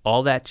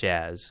All That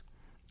Jazz,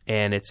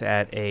 and it's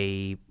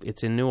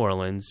in New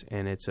Orleans,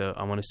 and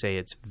I want to say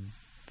it's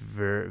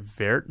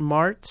Vert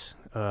Mart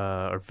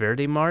or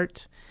Verde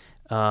Mart,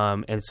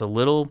 and it's a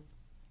little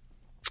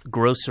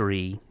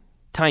grocery,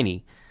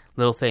 tiny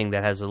little thing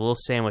that has a little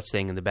sandwich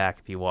thing in the back.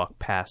 If you walk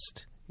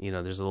past,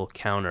 there's a little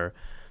counter,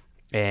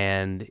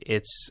 and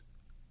it's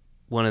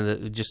one of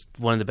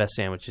the best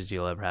sandwiches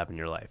you'll ever have in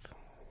your life.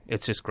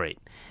 It's just great.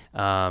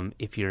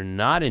 If you're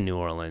not in New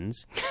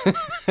Orleans,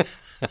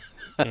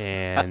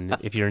 and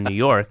if you're in New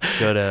York,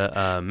 go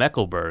to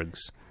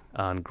Meckelberg's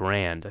on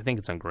Grand. I think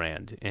it's on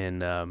Grand in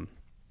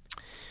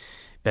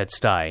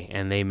Bed-Stuy,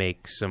 and they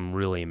make some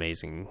really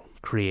amazing,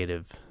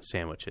 creative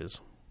sandwiches.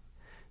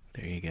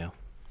 There you go.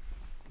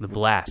 The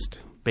Blast.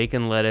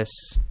 Bacon,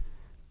 lettuce,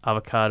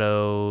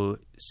 avocado,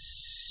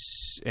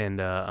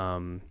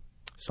 and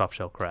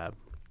soft-shell crab.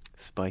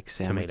 Spike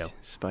Sandwich. Tomato.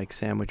 Spike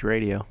Sandwich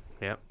Radio.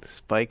 Yep.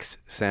 Spike's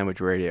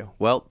Sandwich Radio.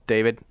 Well,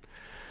 David,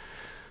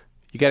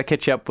 you got to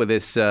catch up with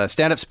this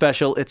stand-up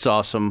special. It's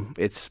awesome.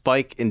 It's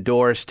Spike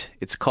endorsed.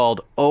 It's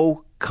called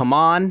Oh, Come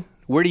On.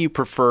 Where do you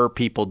prefer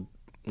people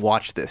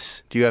watch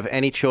this? Do you have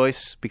any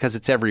choice? Because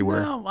it's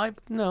everywhere.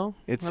 No.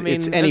 It's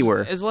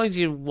anywhere. As long as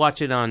you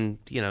watch it on,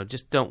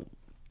 just don't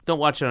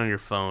watch it on your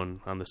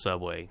phone on the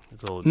subway.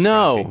 It's a little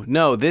distracting.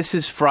 No. This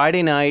is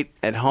Friday night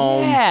at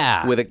home.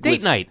 Yeah. With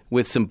date night.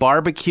 With some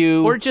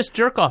barbecue. Or just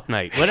jerk off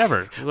night.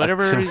 Whatever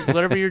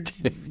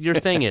your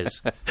thing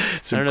is. I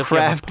don't know if you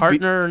have a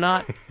partner or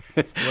not.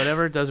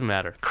 Whatever, it doesn't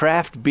matter.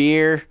 Craft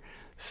beer.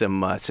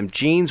 Some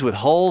jeans with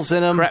holes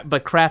in them.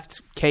 But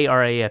craft, Kraft.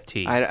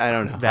 I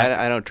don't know.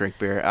 I don't drink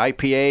beer.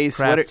 IPAs.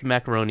 Craft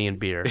macaroni and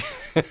beer.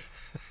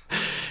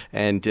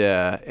 And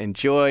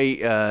enjoy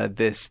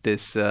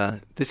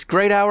this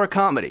great hour of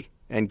comedy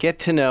and get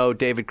to know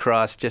David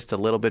Cross just a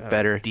little bit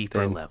better.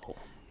 Deeper level.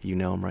 You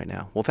know him right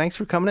now. Well, thanks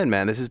for coming in,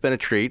 man. This has been a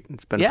treat.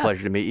 It's been a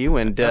pleasure to meet you.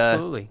 And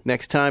absolutely.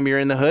 Next time you're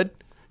in the hood,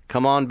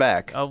 come on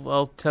back.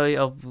 I'll tell you.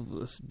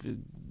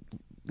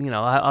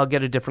 I'll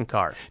get a different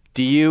car.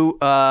 Do you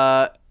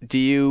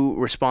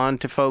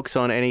respond to folks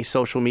on any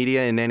social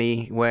media in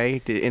any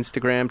way?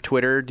 Instagram,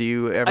 Twitter? Do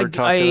you ever talk to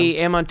them? I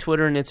am on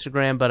Twitter and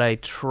Instagram, but I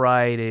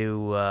try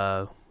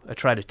to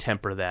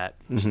temper that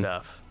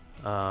stuff.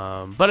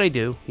 But I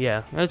do,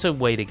 yeah. It's a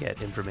way to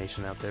get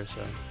information out there.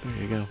 So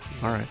there you go.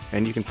 All right,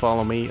 and you can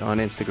follow me on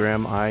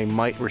Instagram. I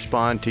might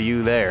respond to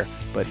you there,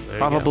 but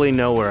probably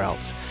nowhere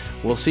else.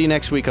 We'll see you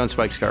next week on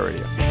Spike's Car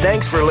Radio.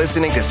 Thanks for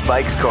listening to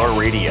Spike's Car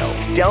Radio.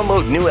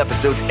 Download new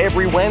episodes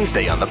every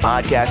Wednesday on the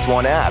Podcast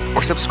One app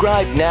or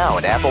subscribe now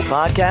at Apple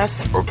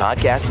Podcasts or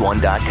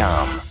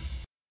PodcastOne.com.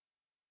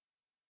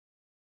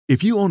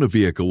 If you own a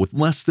vehicle with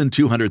less than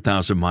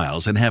 200,000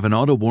 miles and have an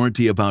auto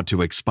warranty about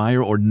to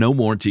expire or no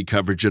warranty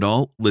coverage at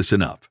all,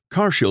 listen up.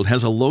 CarShield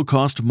has a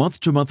low-cost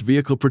month-to-month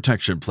vehicle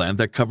protection plan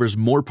that covers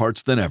more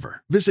parts than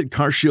ever. Visit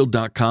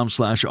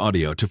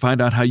carshield.com/audio to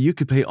find out how you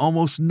could pay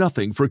almost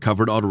nothing for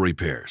covered auto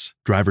repairs.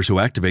 Drivers who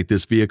activate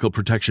this vehicle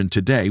protection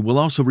today will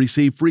also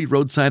receive free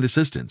roadside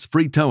assistance,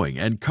 free towing,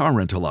 and car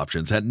rental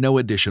options at no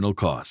additional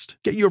cost.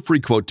 Get your free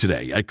quote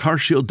today at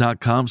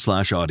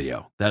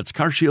carshield.com/audio. That's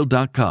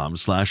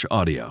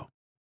carshield.com/audio.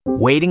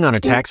 Waiting on a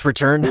tax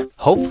return?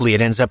 Hopefully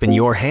it ends up in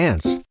your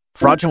hands.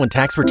 Fraudulent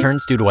tax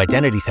returns due to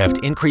identity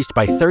theft increased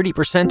by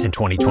 30% in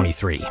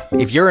 2023.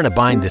 If you're in a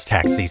bind this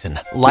tax season,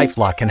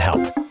 LifeLock can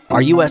help.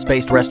 Our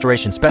U.S.-based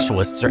restoration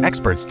specialists are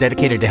experts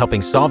dedicated to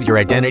helping solve your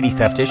identity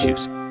theft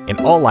issues. And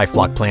all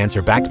LifeLock plans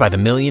are backed by the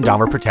 $1 Million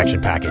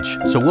Protection Package.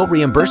 So we'll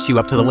reimburse you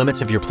up to the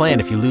limits of your plan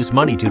if you lose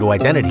money due to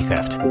identity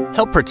theft.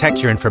 Help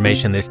protect your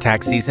information this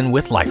tax season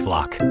with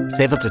LifeLock.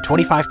 Save up to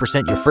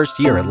 25% your first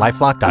year at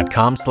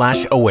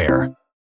LifeLock.com/aware.